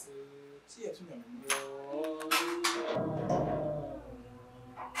 See it to me.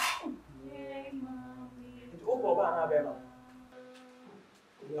 Oh, Baba, Baba.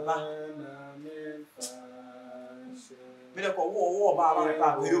 Me dey call war Baba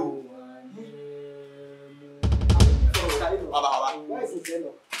Baba you. Baba. Why is it there?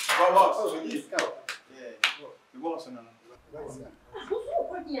 Baba, so you come. Yeah. The boss no.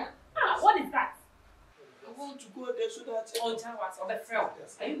 What is that? I want to go there so that Oh, Jawas, or the friend.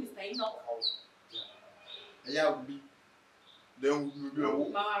 Are you Mr. Enoch? yeah, will be. Then we will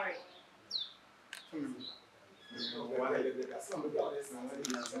be. Mama,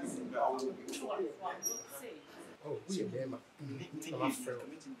 Oh, we are there, man. I'm friend.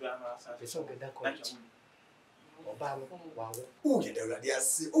 It's all that college. Wow. Oh, you don't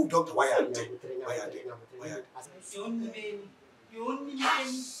see. Oh, doctor, why are they? Why are they? Why are they? You only mean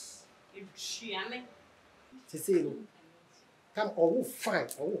if she and me. To say, come all fine,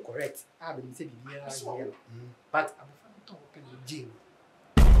 all correct. I've been saying, but I'm talking to Jim.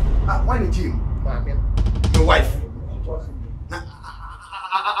 Why the Jim? Your wife.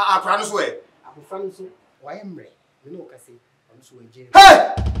 I promise way. I'm from so why am I? You know, Cassie, I'm so Jim.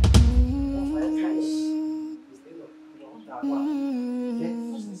 Hey!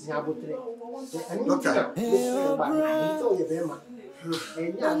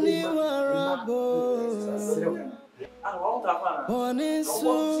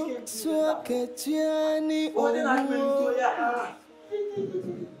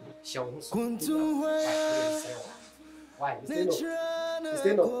 Why?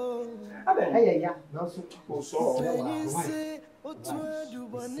 Stay no. Hey, yeah. Now so.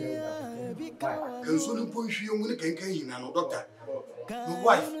 Can soon push you when you can no doctor. Your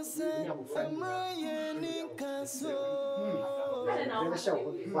wife.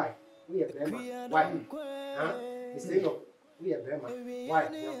 Why? We are Brahma. Why? Huh? Stay no. We are Brahma. Why?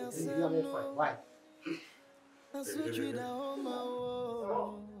 You are fine. Why?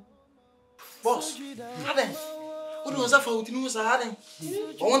 Boss, Adam, what was that for? You was Adam.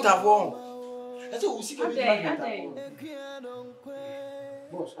 I want to have one. That's what we see.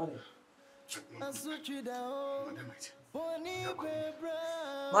 Boss, Adam.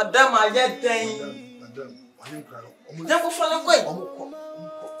 Madam, I get thing.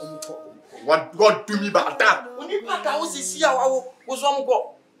 What do me about that? When you pack out, see how was one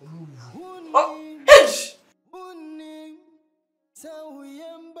go. Oh, hey!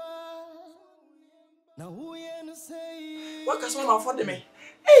 What can someone afford me?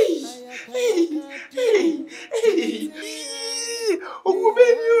 Hey! Oh,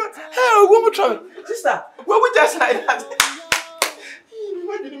 baby! Hey, one more trouble. Sister, what would just like that?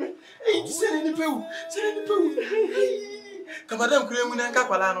 Hey, send any poo. Come on, cream and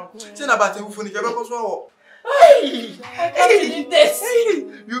capalano. Send about the phone. Hey!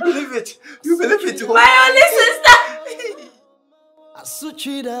 You believe it? My only sister!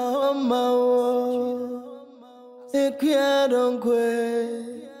 AKUA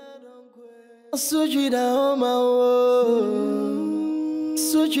DONKOR.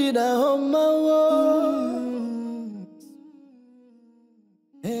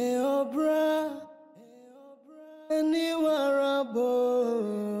 Hey, obra, anywhere abo.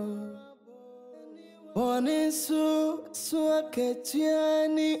 Bonisu,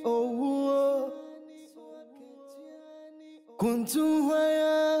 suaketiani owo.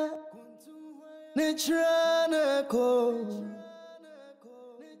 Kuntuhaya, nechanako.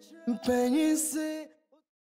 Mpenyisi.